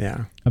test.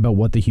 Yeah, about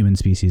what the human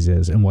species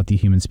is and what the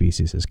human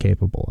species is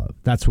capable of.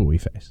 That's what we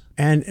face.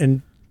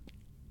 And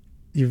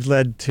you've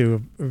led to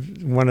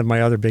one of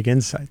my other big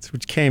insights,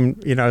 which came,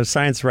 I was a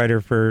science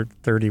writer for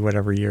 30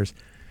 whatever years,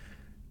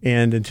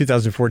 and in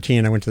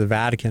 2014 I went to the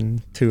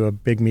Vatican to a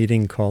big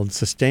meeting called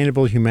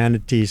Sustainable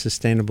Humanity,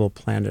 Sustainable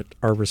Planet,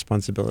 Our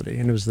Responsibility,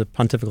 and it was the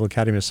Pontifical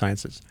Academy of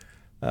Sciences.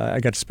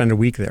 I got to spend a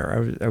week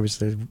there. I was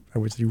the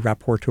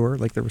rapporteur,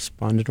 like the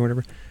respondent or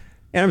whatever.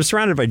 And I was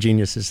surrounded by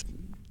geniuses.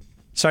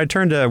 So I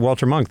turned to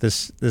Walter Monk,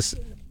 this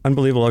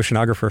unbelievable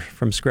oceanographer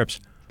from Scripps,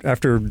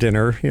 after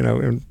dinner,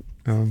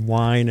 and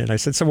wine. And I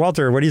said, so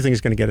Walter, what do you think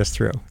is going to get us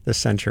through this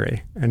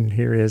century? And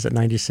here he is at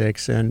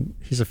 96, and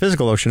he's a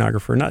physical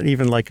oceanographer, not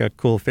even like a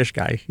cool fish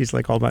guy. He's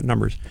like all about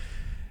numbers.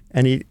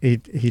 And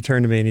he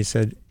turned to me and he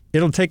said,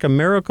 it'll take a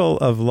miracle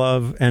of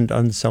love and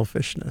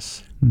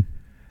unselfishness.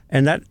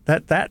 And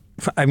that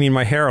I mean,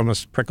 my hair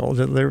almost prickled.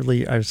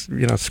 Literally, I was,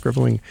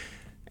 scribbling.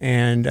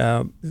 And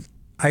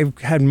I've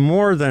had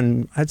more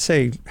than, I'd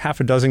say, half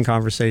a dozen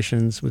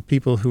conversations with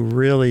people who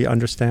really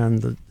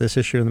understand this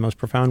issue in the most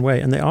profound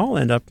way. And they all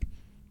end up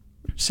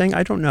saying,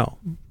 I don't know.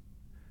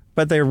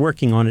 But they're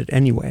working on it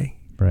anyway.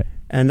 Right.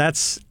 And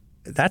that's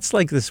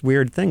like this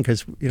weird thing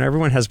because,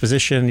 everyone has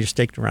position. You're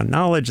staked around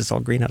knowledge. It's all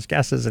greenhouse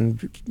gases and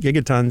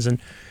gigatons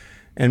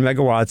and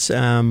megawatts.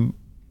 And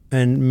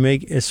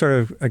is sort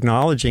of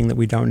acknowledging that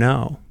we don't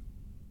know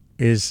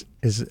is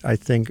I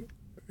think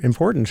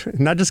important,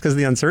 not just because of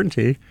the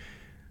uncertainty,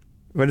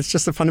 but it's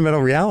just the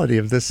fundamental reality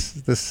of this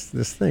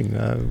thing.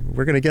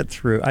 We're going to get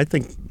through. I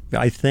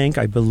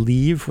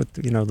believe.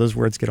 Those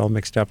words get all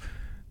mixed up.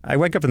 I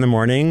wake up in the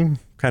morning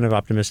kind of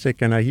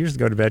optimistic, and I usually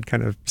go to bed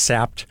kind of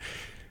sapped.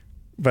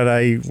 But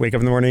I wake up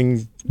in the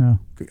morning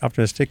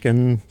optimistic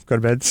and go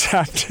to bed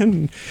sapped.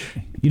 And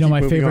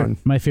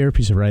my favorite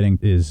piece of writing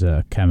is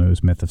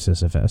Camus' Myth of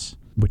Sisyphus,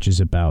 which is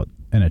about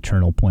an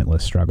eternal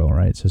pointless struggle,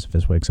 right?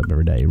 Sisyphus wakes up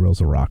every day, he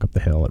rolls a rock up the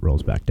hill, it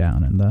rolls back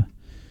down, and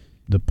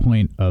the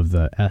point of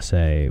the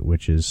essay,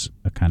 which is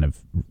a kind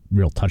of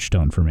real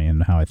touchstone for me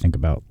and how I think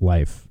about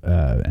life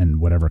and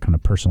whatever kind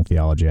of personal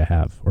theology I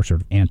have, or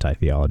sort of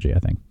anti-theology, I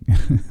think.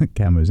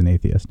 Camus is an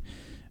atheist,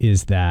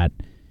 is that,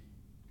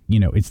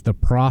 it's the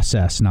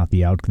process, not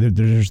the outcome.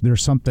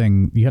 There's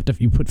something,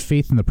 you put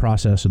faith in the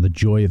process or the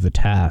joy of the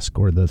task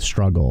or the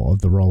struggle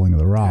of the rolling of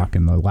the rock.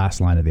 And the last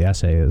line of the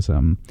essay is,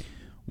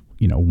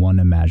 one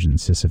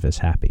imagines Sisyphus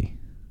happy.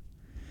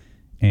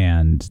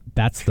 And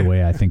that's the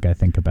way I think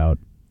about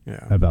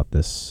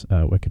this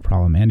wicked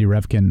problem. Andy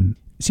Revkin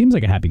seems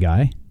like a happy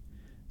guy.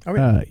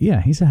 Oh,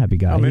 yeah. He's a happy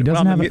guy. He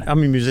doesn't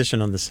I'm a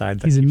musician on the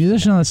side. He's a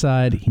musician on the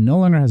side. He no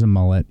longer has a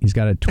mullet. He's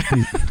got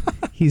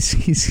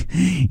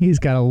he's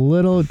got a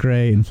little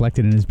gray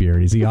inflected in his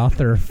beard. He's the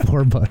author of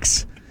 4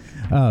 books.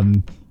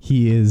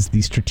 He is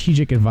the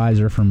strategic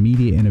advisor for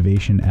media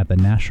innovation at the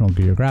National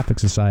Geographic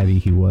Society.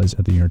 He was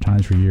at the New York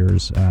Times for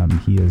years.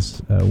 He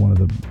is one of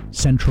the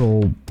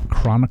central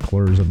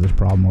chroniclers of this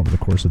problem over the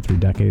course of 3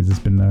 decades. It's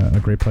been a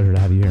great pleasure to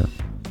have you here.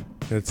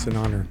 It's an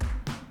honor.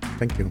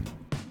 Thank you.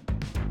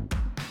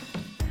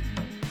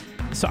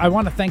 So I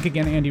want to thank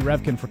again Andy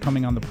Revkin for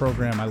coming on the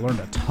program. I learned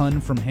a ton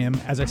from him.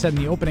 As I said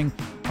in the opening,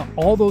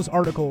 all those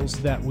articles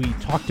that we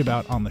talked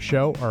about on the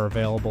show are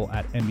available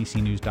at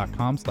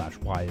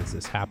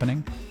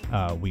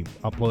nbcnews.com/whyistishappening. We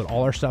upload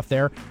all our stuff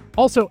there.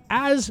 Also,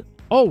 as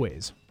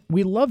always,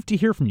 we love to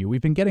hear from you.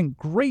 We've been getting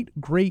great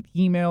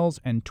emails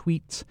and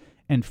tweets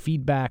and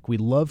feedback. We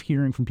love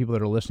hearing from people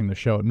that are listening to the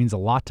show. It means a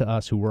lot to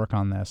us who work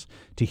on this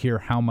to hear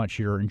how much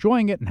you're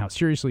enjoying it and how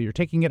seriously you're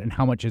taking it and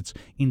how much it's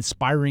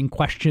inspiring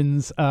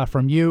questions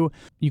from you.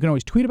 You can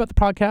always tweet about the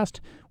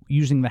podcast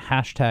using the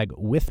hashtag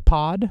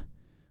 #WithPod.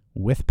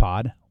 With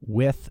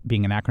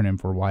being an acronym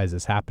for Why Is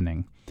This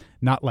Happening?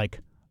 Not like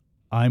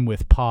I'm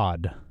with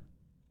pod,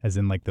 as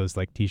in like those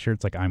like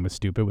t-shirts, like I'm with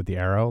stupid with the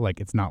arrow.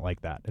 Like it's not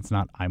like that. It's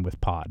not I'm with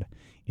pod.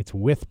 It's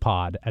with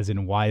pod, as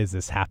in Why Is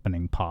This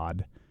Happening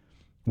pod.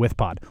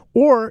 WithPod.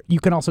 Or you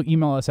can also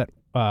email us at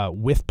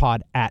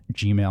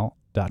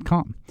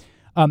withpod@gmail.com.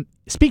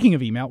 Speaking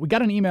of email, we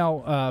got an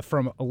email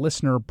from a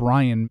listener,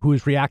 Brian, who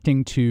is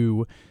reacting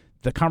to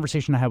the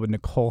conversation I had with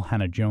Nicole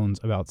Hannah-Jones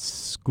about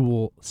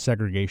school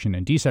segregation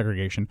and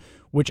desegregation,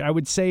 which I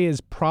would say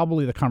is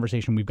probably the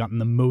conversation we've gotten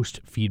the most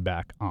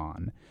feedback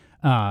on.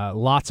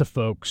 Lots of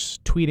folks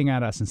tweeting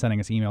at us and sending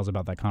us emails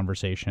about that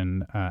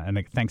conversation.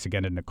 And thanks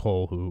again to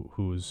Nicole,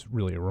 who's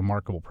really a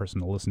remarkable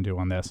person to listen to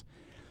on this.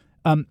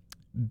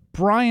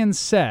 Brian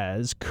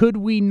says, could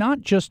we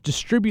not just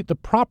distribute the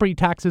property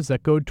taxes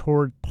that go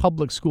toward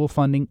public school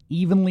funding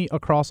evenly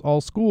across all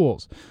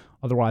schools?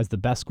 Otherwise, the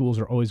best schools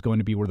are always going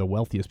to be where the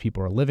wealthiest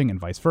people are living and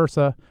vice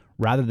versa.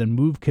 Rather than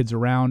move kids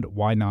around,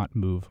 why not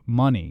move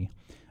money?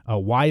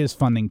 Why is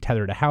funding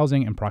tethered to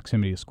housing and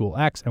proximity to school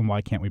X, and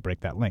why can't we break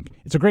that link?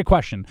 It's a great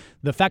question.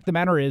 The fact of the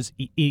matter is,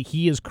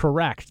 he is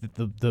correct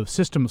that the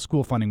system of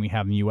school funding we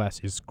have in the U.S.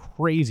 is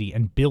crazy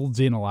and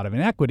builds in a lot of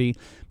inequity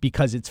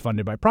because it's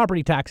funded by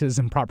property taxes,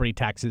 and property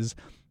taxes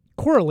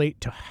correlate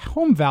to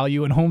home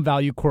value, and home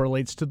value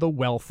correlates to the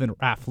wealth and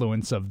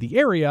affluence of the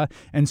area.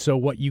 And so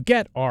what you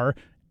get are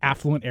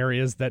affluent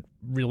areas that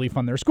really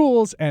fund their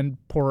schools and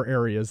poorer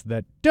areas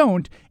that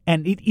don't.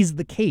 And it is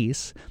the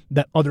case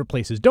that other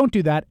places don't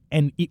do that.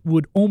 And it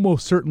would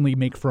almost certainly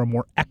make for a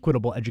more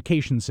equitable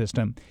education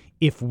system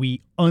if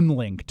we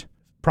unlinked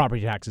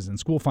property taxes and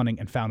school funding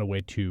and found a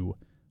way to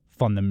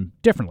fund them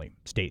differently.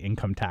 State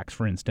income tax,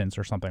 for instance,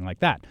 or something like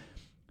that.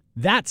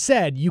 That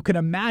said, you can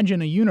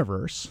imagine a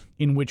universe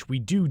in which we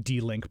do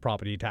delink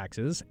property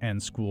taxes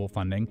and school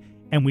funding,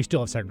 and we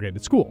still have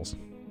segregated schools.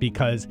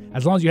 Because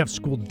as long as you have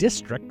school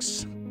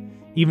districts,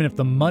 even if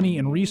the money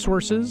and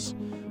resources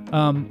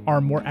are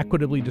more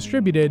equitably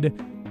distributed,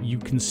 you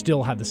can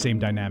still have the same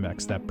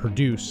dynamics that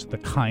produce the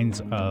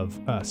kinds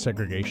of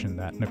segregation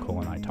that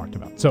Nicole and I talked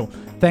about. So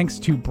thanks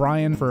to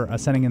Brian for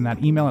sending in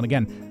that email. And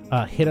again,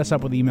 hit us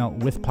up with email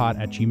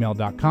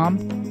withpod@gmail.com.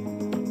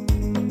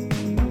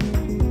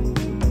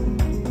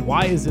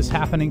 Why Is This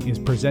Happening is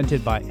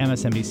presented by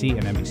MSNBC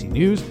and NBC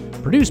News,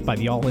 produced by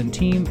the All In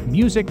team,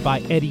 music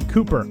by Eddie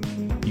Cooper.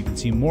 You can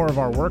see more of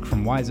our work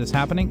from Why Is This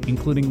Happening,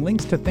 including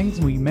links to things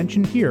we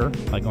mentioned here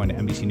by going to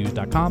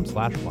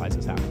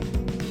nbcnews.com/whyisthishappening.